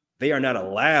 they are not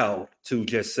allowed to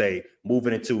just say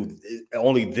moving into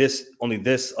only this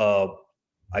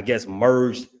I guess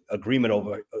merged agreement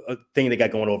over a thing they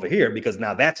got going over here, because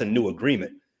now that's a new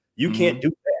agreement. You can't do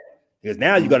that because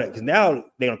now now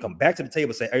they're gonna come back to the table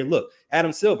and say, hey, look,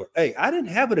 Adam Silver, hey, I didn't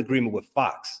have an agreement with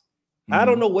Fox. I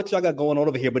don't know what y'all got going on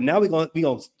over here, but now we're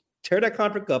gonna tear that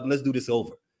contract up and let's do this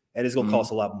over, and it's gonna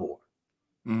cost a lot more.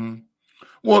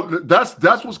 Well, that's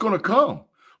what's gonna come.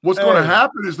 What's going to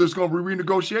happen is there's going to be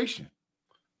renegotiation,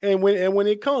 and when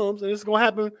it comes, and it's going to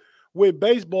happen with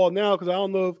baseball now, because I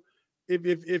don't know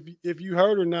if you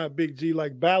heard or not, Big G,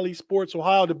 like Bally Sports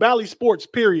Ohio, the Bally Sports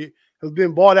period has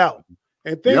been bought out,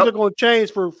 and things are going to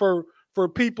change for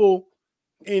people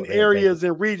in areas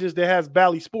and regions that has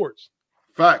Bally Sports.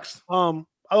 Facts. I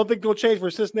don't think it'll change for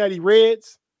Cincinnati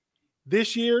Reds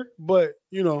this year, but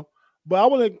I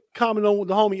want to comment on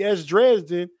the homie S.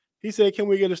 Dresden. He said, can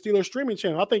we get a Steelers streaming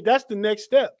channel? I think that's the next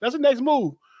step. That's the next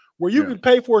move where you can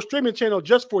pay for a streaming channel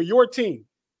just for your team.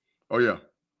 Oh, yeah.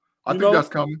 I think that's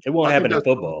coming. It won't happen in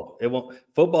football. It won't.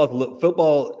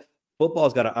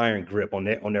 Football's got an iron grip on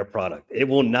their product. It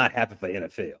will not happen for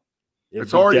NFL.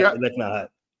 It's already that's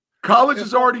not. College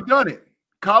has already done it.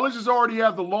 Colleges already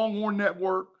have the Longhorn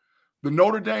Network, the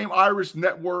Notre Dame Irish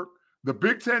Network, the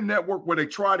Big Ten Network, where they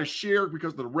try to share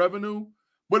because of the revenue.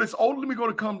 But it's ultimately going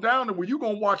to come down to where you're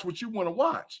going to watch what you want to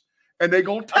watch, and they're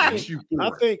going to tax you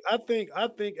for it. I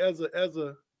think as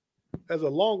a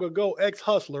long ago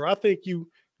ex-hustler, I think you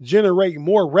generate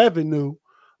more revenue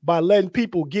by letting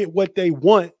people get what they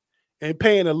want and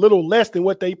paying a little less than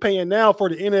what they paying now for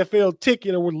the NFL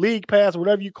ticket or league pass or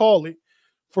whatever you call it.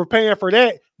 For paying for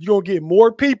that, you're gonna get more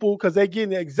people because they're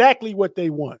getting exactly what they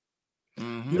want.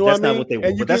 You know that's what I mean? Not what they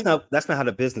want. But that's not how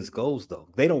the business goes, though.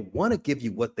 They don't want to give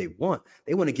you what they want.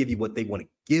 They want to give you what they want to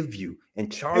give you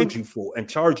and charge you for, and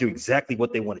charge you exactly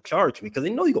what they want to charge you, because they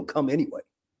know you're gonna come anyway.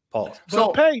 Pause. So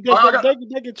Pay,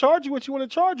 they can charge you what you want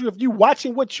to charge you if you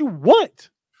watching what you want.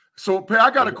 So Pay,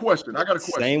 I got a question.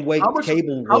 Same way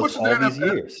cable was all these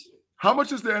years. How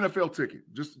much is the NFL ticket?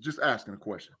 Just asking a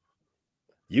question.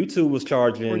 YouTube was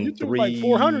charging YouTube like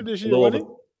 $400 this year, wasn't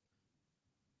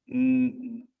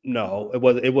it? No, it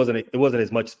wasn't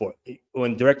as much for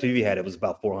when DirecTV had it was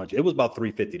about $400. It was about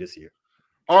 $350 this year.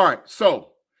 All right,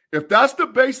 so if that's the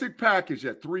basic package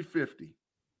at $350,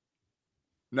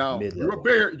 now mid-level.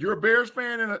 you're a Bears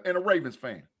fan and a Ravens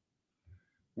fan.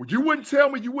 Well, you wouldn't tell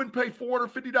me you wouldn't pay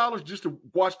 $450 just to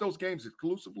watch those games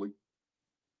exclusively,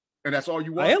 and that's all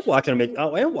you watch. I am watching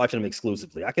them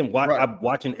exclusively. I can watch. Right. I'm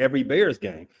watching every Bears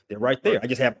game. They're right there. Right. I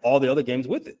just have all the other games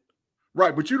with it.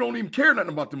 Right, but you don't even care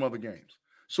nothing about them other games.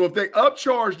 So if they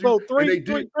upcharged you, so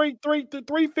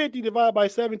 $350 divided by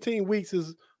 17 weeks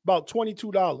is about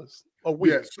 $22 a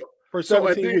week for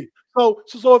 17 weeks.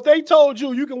 So if they told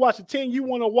you can watch the team you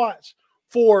want to watch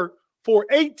for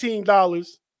 $18,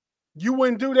 you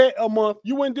wouldn't do that a month.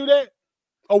 You wouldn't do that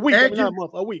a week. Not a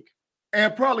month, a week.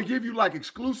 And probably give you like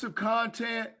exclusive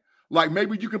content. Like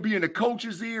maybe you can be in the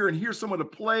coach's ear and hear some of the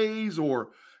plays, or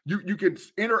you can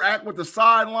interact with the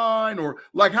sideline, or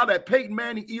like how that Peyton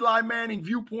Manning, Eli Manning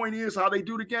viewpoint is, how they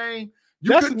do the game.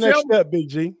 That's the next step, Big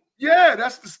G. Yeah,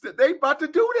 that's they about to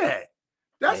do that.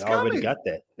 That's they already got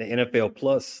that. The NFL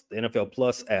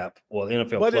Plus app, or the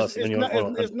NFL but Plus.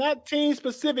 It's not team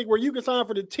specific where you can sign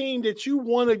for the team that you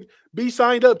want to be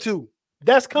signed up to.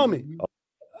 That's coming.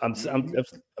 I'm just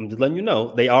letting you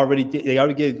know. They already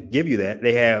give you that.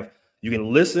 They have. You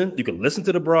can listen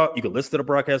to the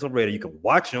broadcast on radio. You can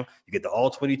watch them. You get the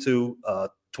all 22,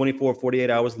 24,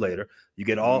 48 hours later. You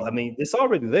get all. I mean, it's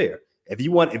already there. If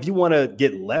you want to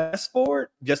get less for it,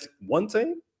 just one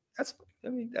team. That's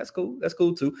cool. That's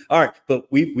cool too. All right, but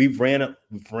we've ran.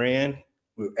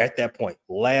 We're at that point.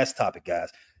 Last topic, guys.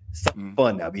 Some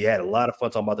fun now. We had a lot of fun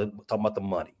talking about the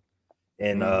money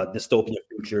and dystopian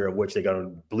future of which they're gonna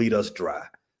bleed us dry.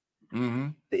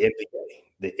 The NBA.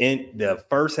 The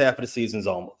first half of the season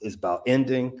is about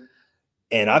ending,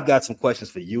 and I've got some questions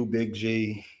for you, Big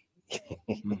G.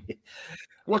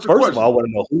 What's First of all, I want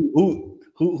to know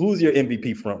who's your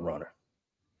MVP front runner?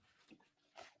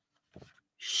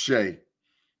 Shea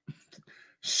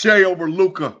over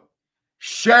Luka.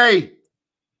 Shea.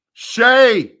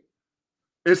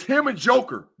 It's him and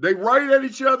Joker. They right at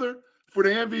each other. for the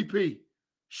MVP.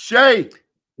 Shea.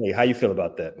 Hey, how you feel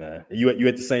about that, man? You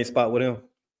at the same spot with him?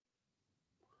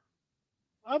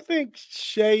 I think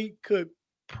Shea could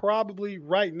probably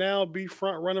right now be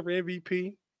front runner for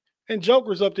MVP. And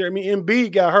Joker's up there. I mean,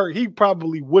 Embiid got hurt. He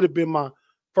probably would have been my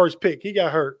first pick. He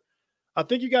got hurt. I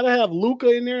think you got to have Luka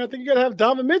in there. I think you got to have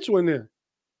Donovan Mitchell in there.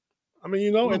 I mean,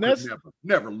 you know, Luka, and that's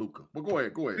never Luka. But go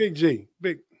ahead. Big G.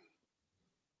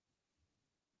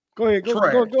 Go ahead.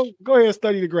 Go ahead and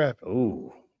study the graphic.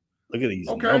 Ooh, look at these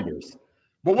numbers.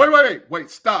 But wait,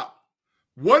 stop.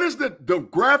 What is the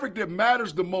graphic that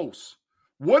matters the most?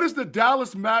 What is the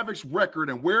Dallas Mavericks record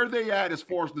and where are they at as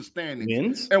far as the standings?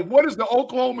 Wins? And what is the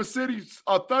Oklahoma City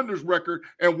Thunder's record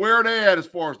and where are they at as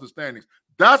far as the standings?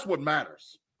 That's what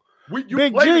matters. Big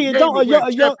G, a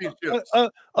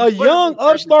young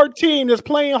upstart team that's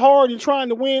playing hard and trying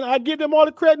to win, I give them all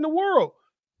the credit in the world.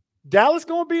 Dallas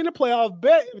going to be in the playoffs.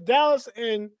 Bet if Dallas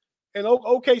and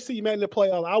OKC met in the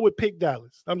playoffs, I would pick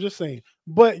Dallas. I'm just saying.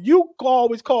 But you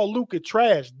always call Luka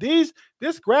trash. This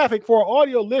graphic for our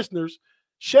audio listeners,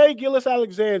 Shea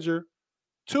Gilgeous-Alexander,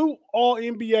 two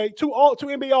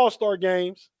NBA All-Star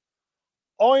games,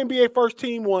 All-NBA first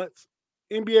team once,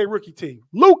 NBA rookie team.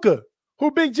 Luka,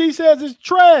 who Big G says is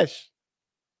trash.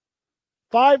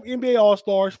 5 NBA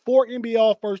All-Stars, 4 NBA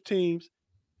All-First teams.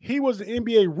 He was the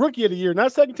NBA Rookie of the Year,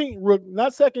 not second team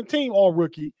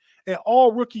All-Rookie, and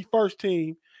All-Rookie first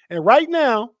team. And right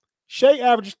now, Shea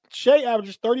averages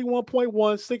 31.1,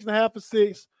 6.5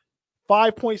 assists,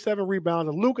 5.7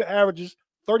 rebounds, and Luka averages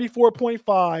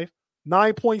 34.5,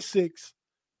 9.6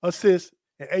 assists,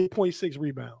 and 8.6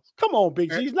 rebounds. Come on, Big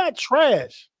G. He's not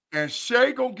trash. And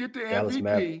Shea gonna get the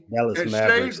MVP. Dallas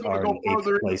Mavericks are go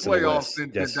further in the playoffs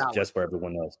than just Dallas. For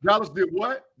everyone else. Dallas did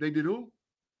what? They did who?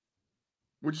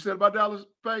 What you said about Dallas,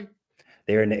 Faye?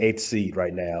 They're in the 8th seed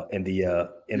right now in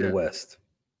the West.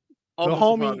 The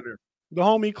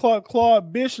homie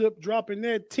Claude Bishop dropping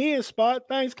that 10 spot.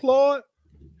 Thanks, Claude.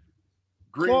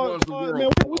 Green runs the world. Man,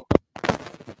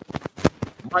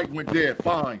 Mike went dead.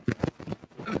 Fine.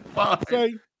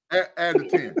 Say, add the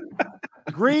 10.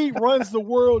 Greed runs the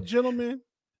world, gentlemen.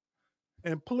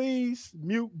 And please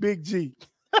mute Big G.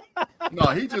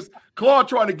 No, Claude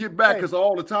trying to get back because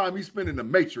all the time he's spending the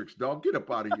Matrix, dog. Get up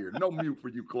out of here. No mute for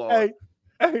you, Claude.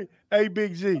 Hey,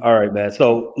 Big G. All right, man.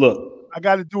 So look, I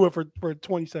got to do it for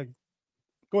 20 seconds.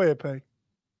 Go ahead, Pay.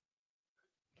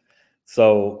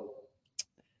 So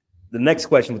the next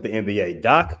question with the NBA,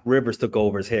 Doc Rivers took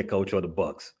over as head coach of the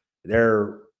Bucks.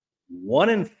 They're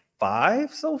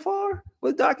 1-5 so far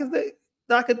with Doc at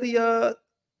the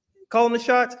calling the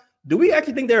shots. Do we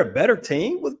actually think they're a better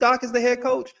team with Doc as the head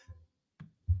coach?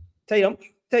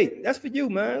 Tate, that's for you,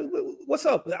 man. What's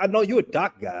up? I know you're a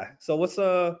Doc guy, so what's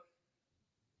up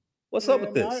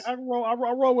with this? I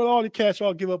roll with all the cash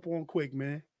I'll give up on quick,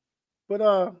 man. But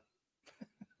I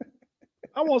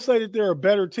won't say that they're a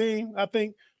better team. I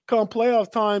think come playoff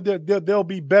time they'll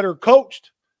be better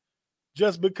coached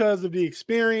just because of the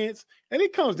experience, and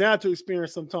it comes down to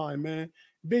experience sometime, man.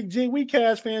 Big G, we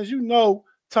Cavs fans, you know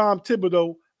Tom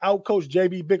Thibodeau outcoached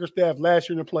JB Bickerstaff last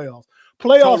year in the playoffs.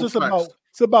 Playoffs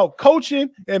it's about coaching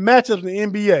and matchups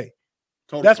in the NBA.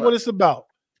 That's what it's about.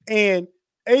 And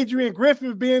Adrian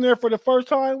Griffin being there for the first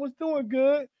time was doing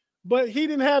good, but he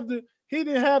didn't have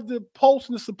the pulse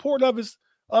and the support of his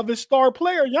star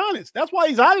player Giannis. That's why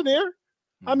he's out of there.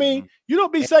 I mean, you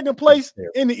don't be second place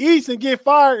in the East and get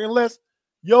fired unless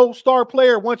your star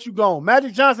player wants you gone.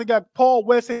 Magic Johnson got Paul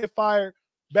Westhead fired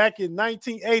back in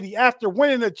 1980 after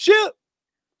winning a chip.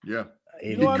 Yeah.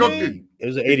 You know what I mean? It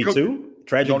was an 82.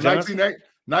 Tragic Johnson.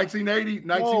 1980,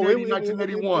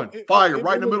 1981. Fired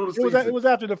right in the middle of the season. It was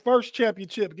after the first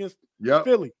championship against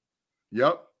Philly.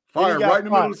 Yep. Fired right in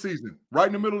the middle of the season. Right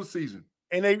in the middle of the season.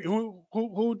 And they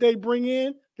who they bring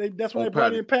in? That's when they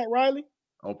brought in Pat Riley.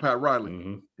 Oh, Pat Riley.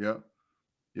 Mm-hmm.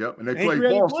 Yep. And they played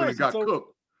Boston and got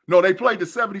cooked. No, they played the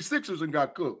 76ers and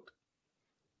got cooked.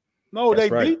 No, they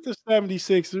beat the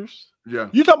 76ers. Yeah.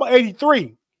 You talking about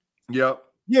 83. Yep.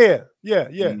 Yeah.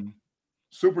 Mm-hmm.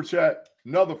 Super chat.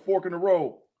 Another fork in the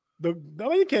road.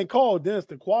 You can't call Dennis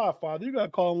the Qualifier. You got to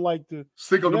call him like the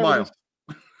Cinco de Mayo.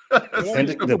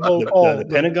 The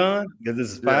Pentagon? Because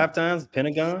this is 5 times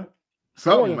Pentagon.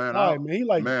 Something, man. He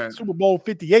like Super Bowl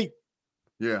 58.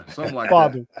 Yeah, something like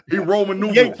that. He Roman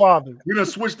noodle. Father. We done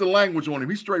switched the language on him.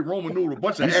 He's straight Roman noodle.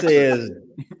 Bunch of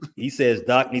he says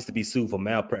Doc needs to be sued for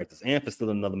malpractice and for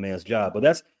stealing another man's job. But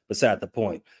that's beside the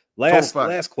point. Last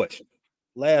question.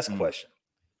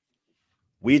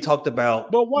 We talked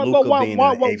about Luka being in the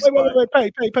 8th spot.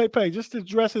 Pay. Just to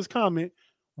address his comment,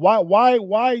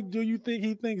 Why do you think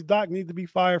he thinks Doc needs to be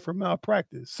fired for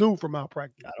malpractice, sued for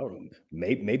malpractice? I don't know.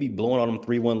 Maybe blowing on them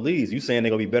 3-1 leads. You saying they're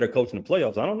gonna be better coach in the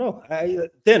playoffs? I don't know.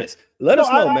 Dennis, let us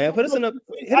know, man. Hit us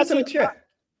in the chat.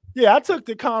 I took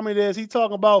the comment as he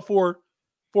talking about for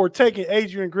taking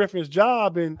Adrian Griffin's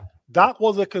job, and Doc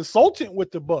was a consultant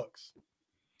with the Bucks.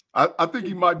 I think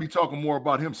he might be talking more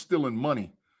about him stealing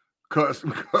money,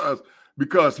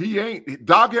 because he ain't.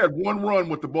 Doc had one run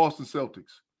with the Boston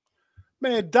Celtics.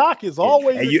 Man, Doc is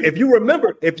always. If you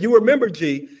remember,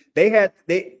 G, they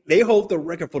hold the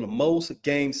record for the most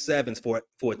game 7s for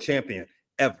a champion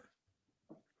ever.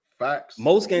 Facts.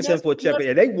 Most game 7 for a champion.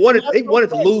 And they wanted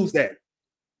to lose that.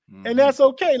 And that's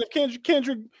okay. And if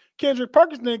Kendrick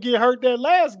Perkins didn't get hurt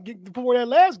before that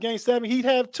last game 7, he'd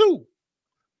have 2.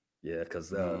 Yeah,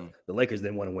 because the Lakers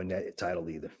didn't want to win that title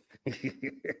either. They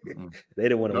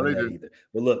didn't want to win that either.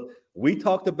 But look, we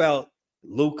talked about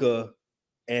Luka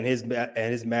and his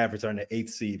Mavericks are in the 8th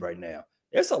seed right now.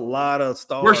 It's a lot of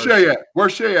stars.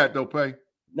 Where's Shea at though, Pay?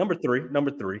 Number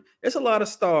three. It's a lot of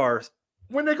stars.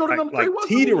 When they go to number 3, what's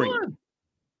teetering. the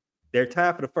They're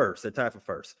tied for first.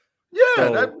 Yeah,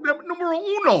 so, that numero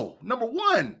uno, number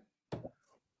 1.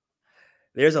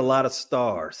 There's a lot of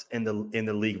stars in the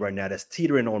league right now that's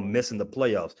teetering on missing the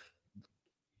playoffs.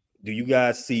 Do you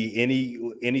guys see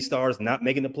any stars not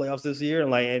making the playoffs this year?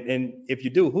 And if you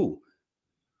do, who?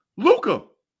 Luka.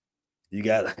 You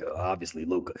got obviously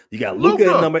Luka. You got Luka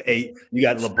at number 8. You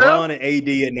got LeBron and AD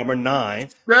at number 9.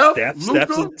 Steph's at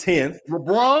 10th.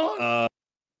 LeBron.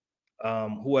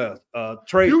 Who else?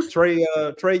 Trey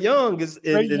Young is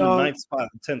in the 9th spot,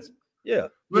 10th. Yeah.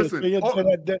 Listen, that's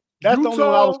the only one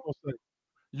I was supposed to say.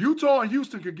 Utah and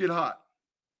Houston could get hot.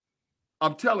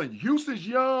 I'm telling you, Houston's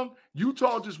young.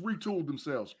 Utah just retooled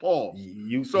themselves. Paul.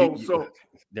 So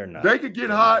they're not. They could get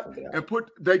hot and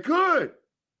They could.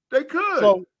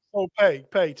 So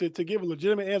pay to give a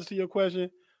legitimate answer to your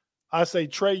question. I say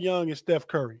Trae Young and Steph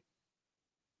Curry.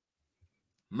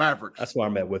 Mavericks. That's where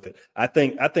I'm at with it. I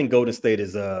think Golden State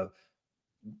is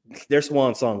their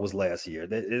swan song was last year.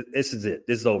 This is it.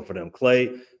 This is over for them.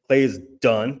 Clay is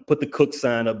done. Put the Cook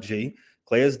sign up, G.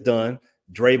 Clay is done.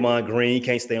 Draymond Green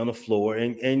can't stay on the floor,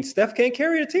 and Steph can't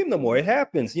carry a team no more. It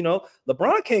happens,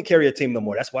 LeBron can't carry a team no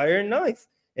more. That's why they're in 9th.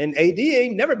 And AD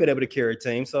ain't never been able to carry a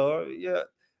team. So yeah,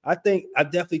 I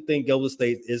definitely think Golden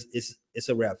State is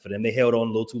a wrap for them. They held on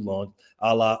a little too long,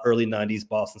 a la early 90s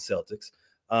Boston Celtics.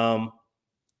 I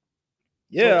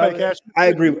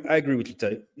agree. I agree with you,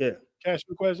 Tate. Yeah. Cash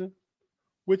the question.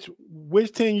 Which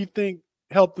team you think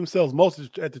helped themselves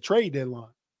most at the trade deadline?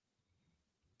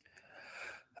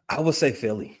 I would say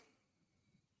Philly.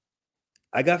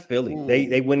 I got Philly.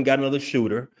 They went and got another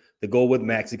shooter to go with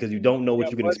Maxey because you don't know what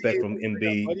you can expect from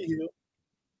Embiid.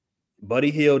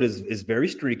 Buddy Hield is very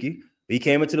streaky. He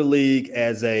came into the league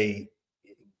as they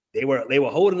were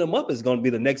holding him up as going to be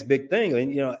the next big thing,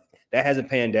 and that hasn't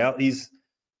panned out. He's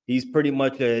pretty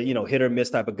much a hit or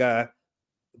miss type of guy,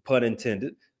 pun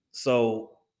intended. So.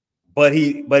 But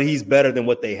he's better than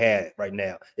what they had right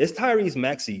now. It's Tyrese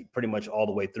Maxey pretty much all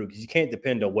the way through because you can't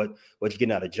depend on what you're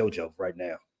getting out of JoJo right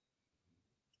now.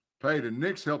 Hey, the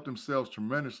Knicks helped themselves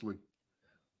tremendously.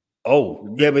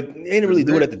 Oh, yeah, but they didn't really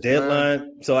do it at the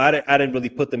deadline. So I didn't really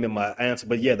put them in my answer.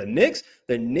 But yeah, the Knicks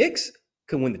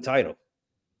can win the title.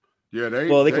 Yeah, they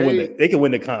can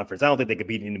win the conference. I don't think they can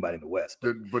beat anybody in the West.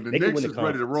 But the Knicks is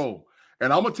ready to roll.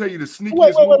 And I'm gonna tell you the sneakiest.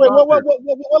 Wait.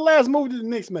 What last move did the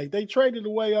Knicks make? They traded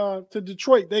away to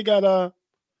Detroit. They got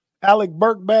Alec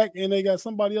Burke back, and they got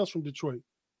somebody else from Detroit.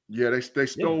 Yeah, they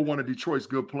stole one of Detroit's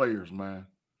good players, man.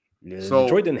 Yeah, so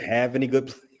Detroit didn't have any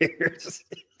good players.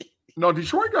 No,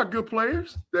 Detroit got good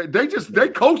players. They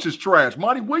coach is trash.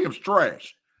 Monty Williams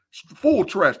trash, full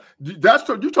trash. That's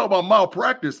you talk about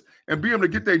malpractice and being able to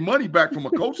get their money back from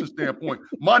a coaching standpoint.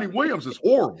 Monty Williams is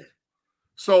horrible.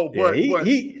 So, but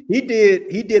he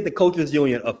did the coaches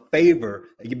union a favor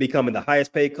becoming the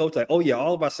highest paid coach. Like, oh yeah,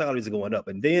 all of our salaries are going up,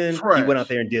 and then he went out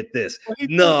there and did this.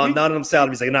 None of them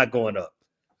salaries are not going up.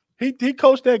 He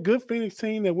coached that good Phoenix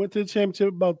team that went to the championship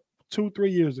about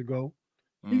 2-3 years ago.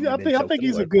 I think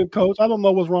he's a good coach. I don't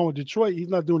know what's wrong with Detroit. He's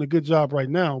not doing a good job right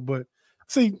now. But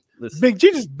see, Big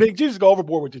G just go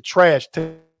overboard with the trash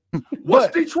team.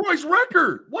 What's Detroit's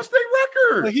record? What's their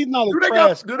record? He's not do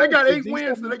they got 8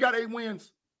 wins? Do they got 8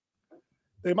 wins?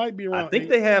 They might be around. I think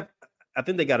they have. I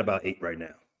think they got about 8 right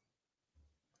now.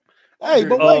 Hey,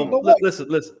 but wait. Listen.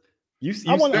 You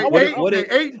they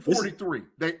 8 and 43.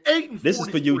 They 8 and 43. This is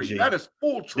for you, G. That is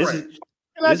full trash.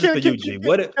 This is for you, G.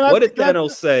 What did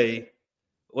Thanos say?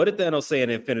 What did Thanos say in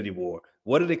Infinity War?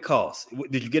 What did it cost?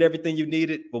 Did you get everything you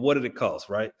needed? But what did it cost?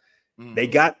 Right? They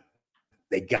got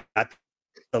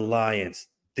the Lions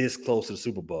this close to the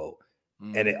Super Bowl.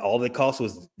 And all it cost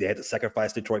was they had to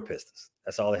sacrifice Detroit Pistons.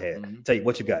 That's all they had. Tell you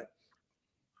what you got.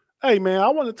 Hey, man, I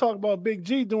want to talk about Big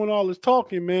G doing all this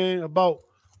talking, man, about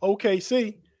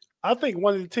OKC. I think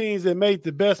one of the teams that made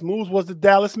the best moves was the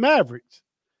Dallas Mavericks.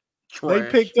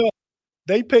 Trash.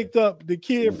 They picked up the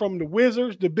kid from the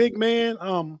Wizards, the big man.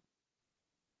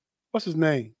 What's his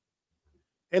name?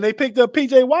 And they picked up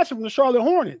PJ Washington from the Charlotte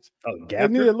Hornets. Oh, Gafford? They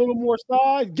needed a little more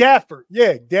size. Gafford.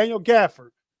 Yeah, Daniel Gafford.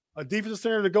 A defensive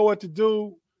center to go at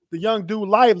the young dude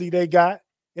Lively they got.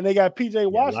 And they got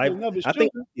PJ Washington, another shooter. I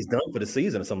think he's done for the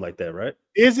season or something like that, right?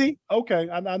 Is he? Okay.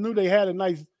 I knew they had a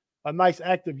nice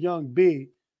active young big.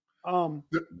 The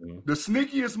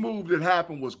sneakiest move that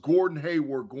happened was Gordon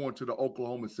Hayward going to the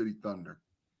Oklahoma City Thunder.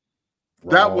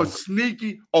 Wrong. That was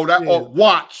sneaky.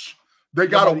 Watch. They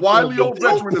got a wily old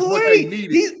veteran. That's what they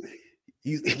needed.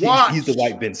 He's the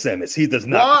white Ben Simmons. He does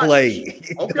not play.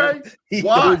 Okay. He's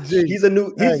just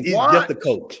a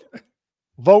coach.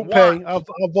 Vote pay. I'll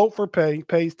vote for pay.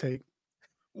 Pay's take.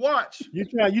 Watch. You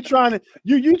trying to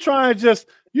just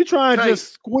squeeze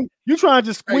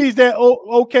that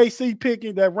OKC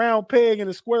picking that round peg in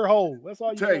a square hole. That's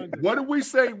all you trying to do. What did we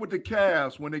say with the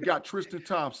Cavs when they got Tristan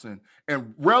Thompson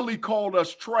and Relly called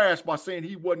us trash by saying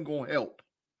he wasn't going to help?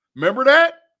 Remember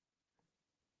that?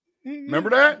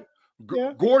 Yeah.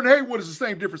 Gordon Hayward is the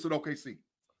same difference at OKC.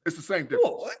 It's the same difference.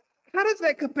 Whoa, how does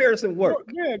that comparison work?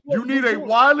 You need a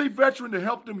wily veteran to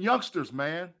help them youngsters,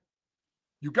 man.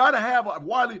 You got to have a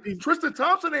wily. Tristan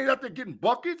Thompson ain't out there getting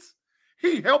buckets.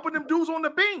 He helping them dudes on the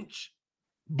bench.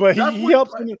 But he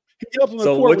helps them. He helps them.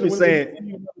 So what you're saying?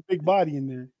 A big body in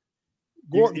there.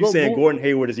 You're saying Gordon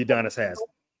Hayward is Udonis Haslem?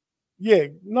 Yeah,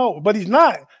 no, but he's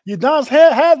not. Udonis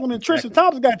Haslem and Tristan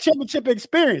Thompson got championship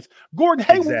experience. Gordon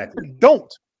Hayward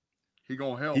don't. He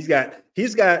gonna help.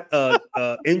 He's got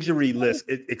injury list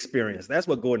experience. That's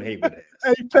what Gordon Hayward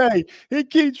has. Hey, Pay, he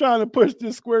keep trying to push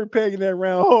this square peg in that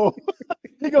round hole.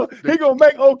 he gonna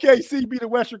make OKC be the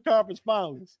Western Conference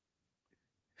Finals.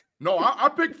 No, I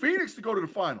picked Phoenix to go to the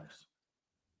finals.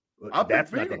 I picked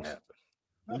Phoenix.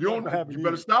 You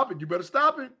better stop it. You better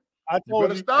stop it. I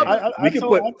told you. Stop it.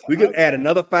 We could add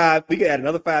another 5. We could add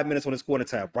another 5 minutes on this quarter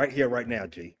time right here, right now,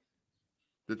 G.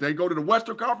 Did they go to the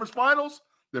Western Conference Finals?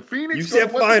 The Phoenix. You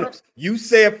said finals. You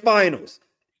said finals.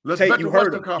 Let's bet the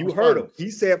Western Conference. You heard him.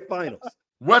 He said finals.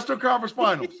 Western Conference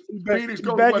Finals. Phoenix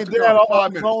go to Western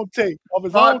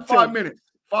Conference. 5 minutes.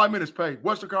 5 minutes. Pay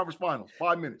Western Conference Finals.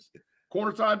 5 minutes.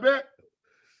 Corner time bet.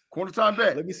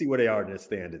 Let me see where they are in their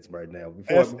standings right now.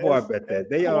 Before I bet that,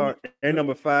 they are at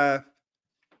number 5.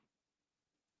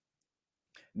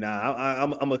 Nah,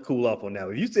 I'm gonna cool off on that.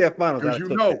 If you said finals, because I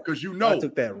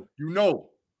took that.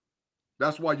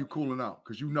 That's why you're cooling out,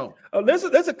 because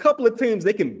there's a couple of teams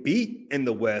they can beat in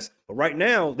the West, but right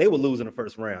now they will lose in the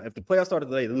first round. If the playoffs started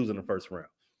today, they lose in the first round.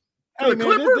 Hey,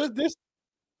 man, Clippers?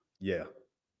 Yeah.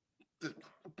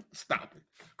 Stop it.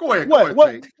 Go ahead.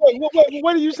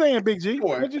 What are you saying, Big G?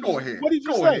 Go ahead. What did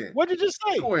you say? What did you just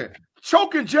say? Go ahead.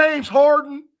 Choking James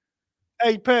Harden.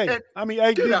 Hey, Big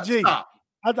G. Stop.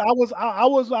 I was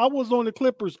on the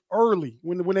Clippers early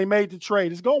when they made the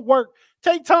trade. It's gonna work.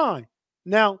 Take time.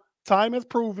 Now, time has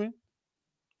proven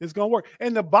it's gonna work.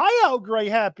 And the buyout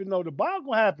grade happened, though. The buyout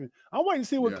gonna happen. I'm waiting to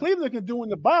see what Cleveland can do in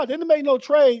the buyout. They didn't make no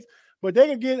trades, but they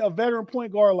could get a veteran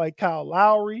point guard like Kyle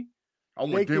Lowry. I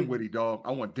want Dinwiddie, dog.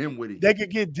 I want Dinwiddie. They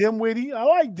could get Dinwiddie. I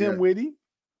like Dinwiddie.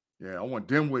 Yeah, I want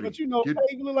Dinwiddie. But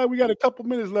it look like we got a couple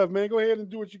minutes left, man. Go ahead and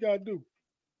do what you gotta do.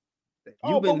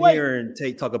 You've been hearing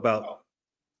Tate talk about.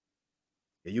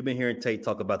 You've been hearing Tate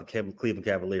talk about the Cleveland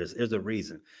Cavaliers. There's a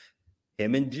reason.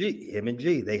 Him and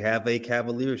G, they have a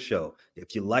Cavaliers show.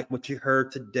 If you like what you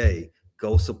heard today,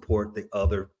 go support the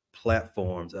other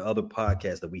platforms, the other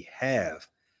podcasts that we have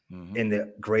in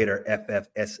the greater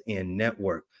FFSN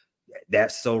network.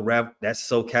 That's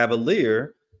so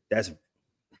Cavalier.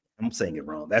 I'm saying it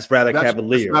wrong. That's rather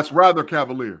Cavalier. That's rather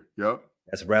Cavalier. Yep.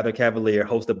 That's rather Cavalier,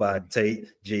 hosted by Tate,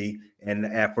 G, and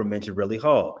the aforementioned Relly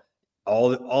Hall.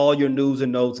 All your news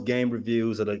and notes, game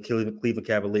reviews of the Cleveland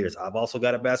Cavaliers. I've also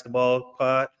got a basketball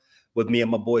pod with me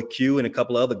and my boy Q and a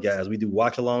couple of other guys. We do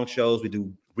watch-along shows. We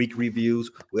do week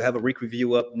reviews. We'll have a week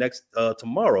review up next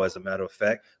tomorrow, as a matter of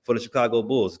fact, for the Chicago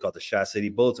Bulls. It's called the Shot City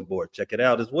Bulletin Board. Check it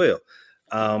out as well.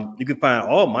 You can find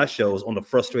all my shows on the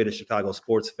Frustrated Chicago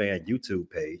Sports Fan YouTube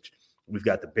page. We've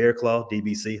got the Bear Claw,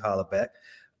 DBC, holla back.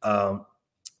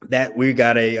 That we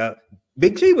got a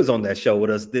Big G was on that show with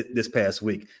us this past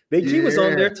week. Big G was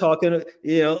on there talking.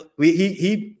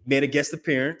 He made a guest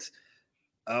appearance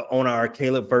on our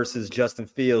Caleb versus Justin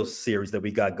Fields series that we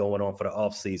got going on for the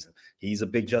offseason. He's a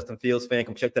big Justin Fields fan.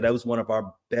 Come check that out. It was one of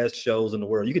our best shows in the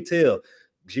world. You could tell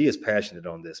G is passionate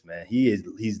on this, man.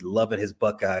 He's loving his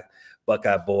Buckeye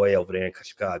boy over there in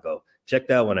Chicago. Check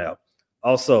that one out.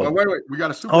 Also, wait, we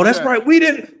got a Super. Oh, that's right. We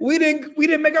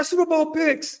didn't make our Super Bowl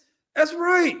picks. That's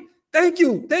right. Thank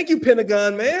you,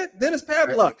 Pentagon man. Dennis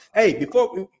Pavlock. Hey,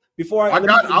 before I want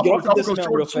to go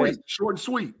short and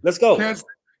sweet. Let's go.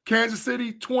 Kansas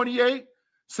City 28,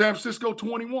 San Francisco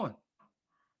 21.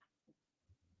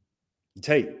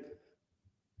 Tate.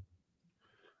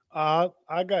 I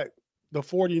got the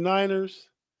 49ers.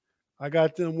 I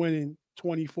got them winning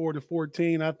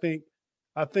 24-14.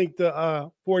 I think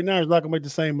the 49ers not gonna make the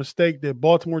same mistake that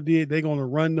Baltimore did. They're gonna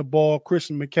run the ball.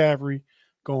 Christian McCaffrey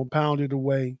gonna pound it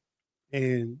away,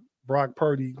 and Brock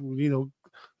Purdy,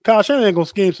 Kyle Shanahan ain't gonna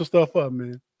scheme some stuff up,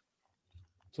 man.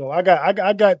 So I got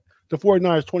the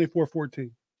 49ers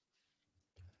 24-14.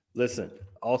 Listen,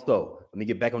 also, let me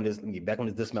get back on this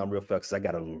dismount real fast because I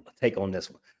got a take on this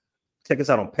one. Check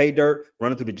us out on Pay Dirt,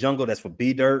 Running Through the Jungle. That's for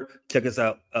B Dirt. Check us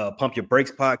out, Pump Your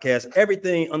Brakes podcast.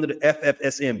 Everything under the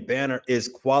FFSN banner is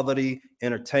quality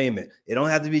entertainment. It don't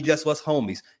have to be just us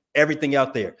homies. Everything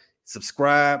out there.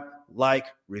 Subscribe, like,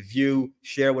 review,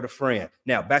 share with a friend.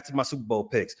 Now, back to my Super Bowl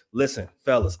picks. Listen,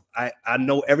 fellas, I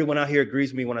know everyone out here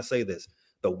agrees with me when I say this.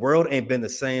 The world ain't been the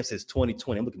same since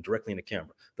 2020. I'm looking directly in the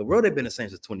camera. The world ain't been the same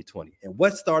since 2020. And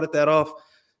what started that off?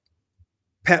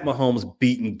 Pat Mahomes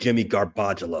beating Jimmy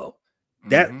Garbaggio.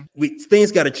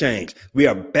 Things got to change. We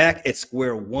are back at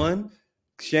square one.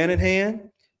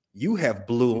 Shanahan, you have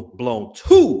blown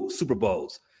 2 Super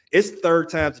Bowls. It's third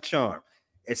time's the charm.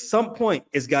 At some point,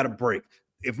 it's got to break.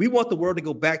 If we want the world to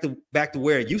go back to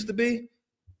where it used to be,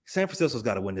 San Francisco's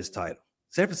got to win this title.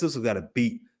 San Francisco's got to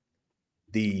beat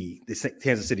the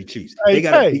Kansas City Chiefs. They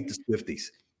got to beat the Swifties.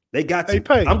 They got to.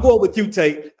 I'm going with you,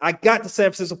 Tate. I got the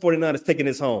San Francisco 49ers taking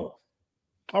this home.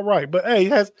 All right, but hey,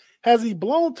 has he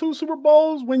blown 2 Super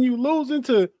Bowls when you lose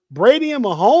into Brady and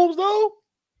Mahomes, though?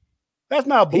 That's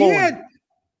not blowing.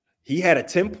 He had a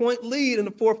 10-point lead in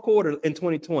the fourth quarter in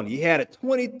 2020. He had a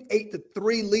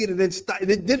 28-3 lead and then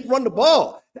didn't run the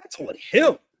ball. That's on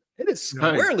him. It is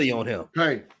squarely on him.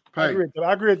 Hey. I agree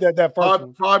with that first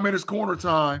one. 5 minutes corner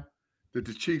time that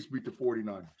the Chiefs beat the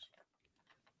 49ers.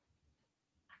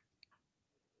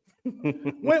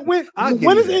 I'll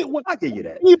give you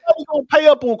that. Anybody gonna pay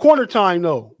up on corner time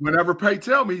though? Whenever Pay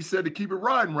tell me, he said to keep it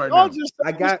riding right now.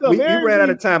 We ran out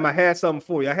of time. I had something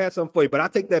for you. But I'll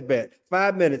take that bet.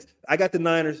 5 minutes. I got the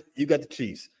Niners. You got the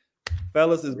Chiefs.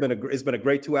 Fellas, it's been a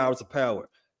great 2 hours of power.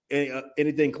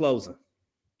 Anything closing?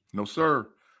 No, sir.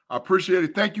 I appreciate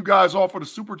it. Thank you guys all for the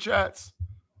super chats.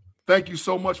 Thank you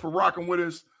so much for rocking with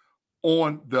us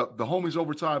on the Homies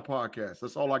Overtime podcast.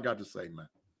 That's all I got to say, man.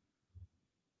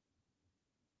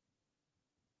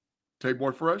 Tate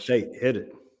Boy Fresh. Tate, hit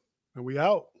it. And we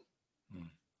out.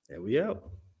 And we out.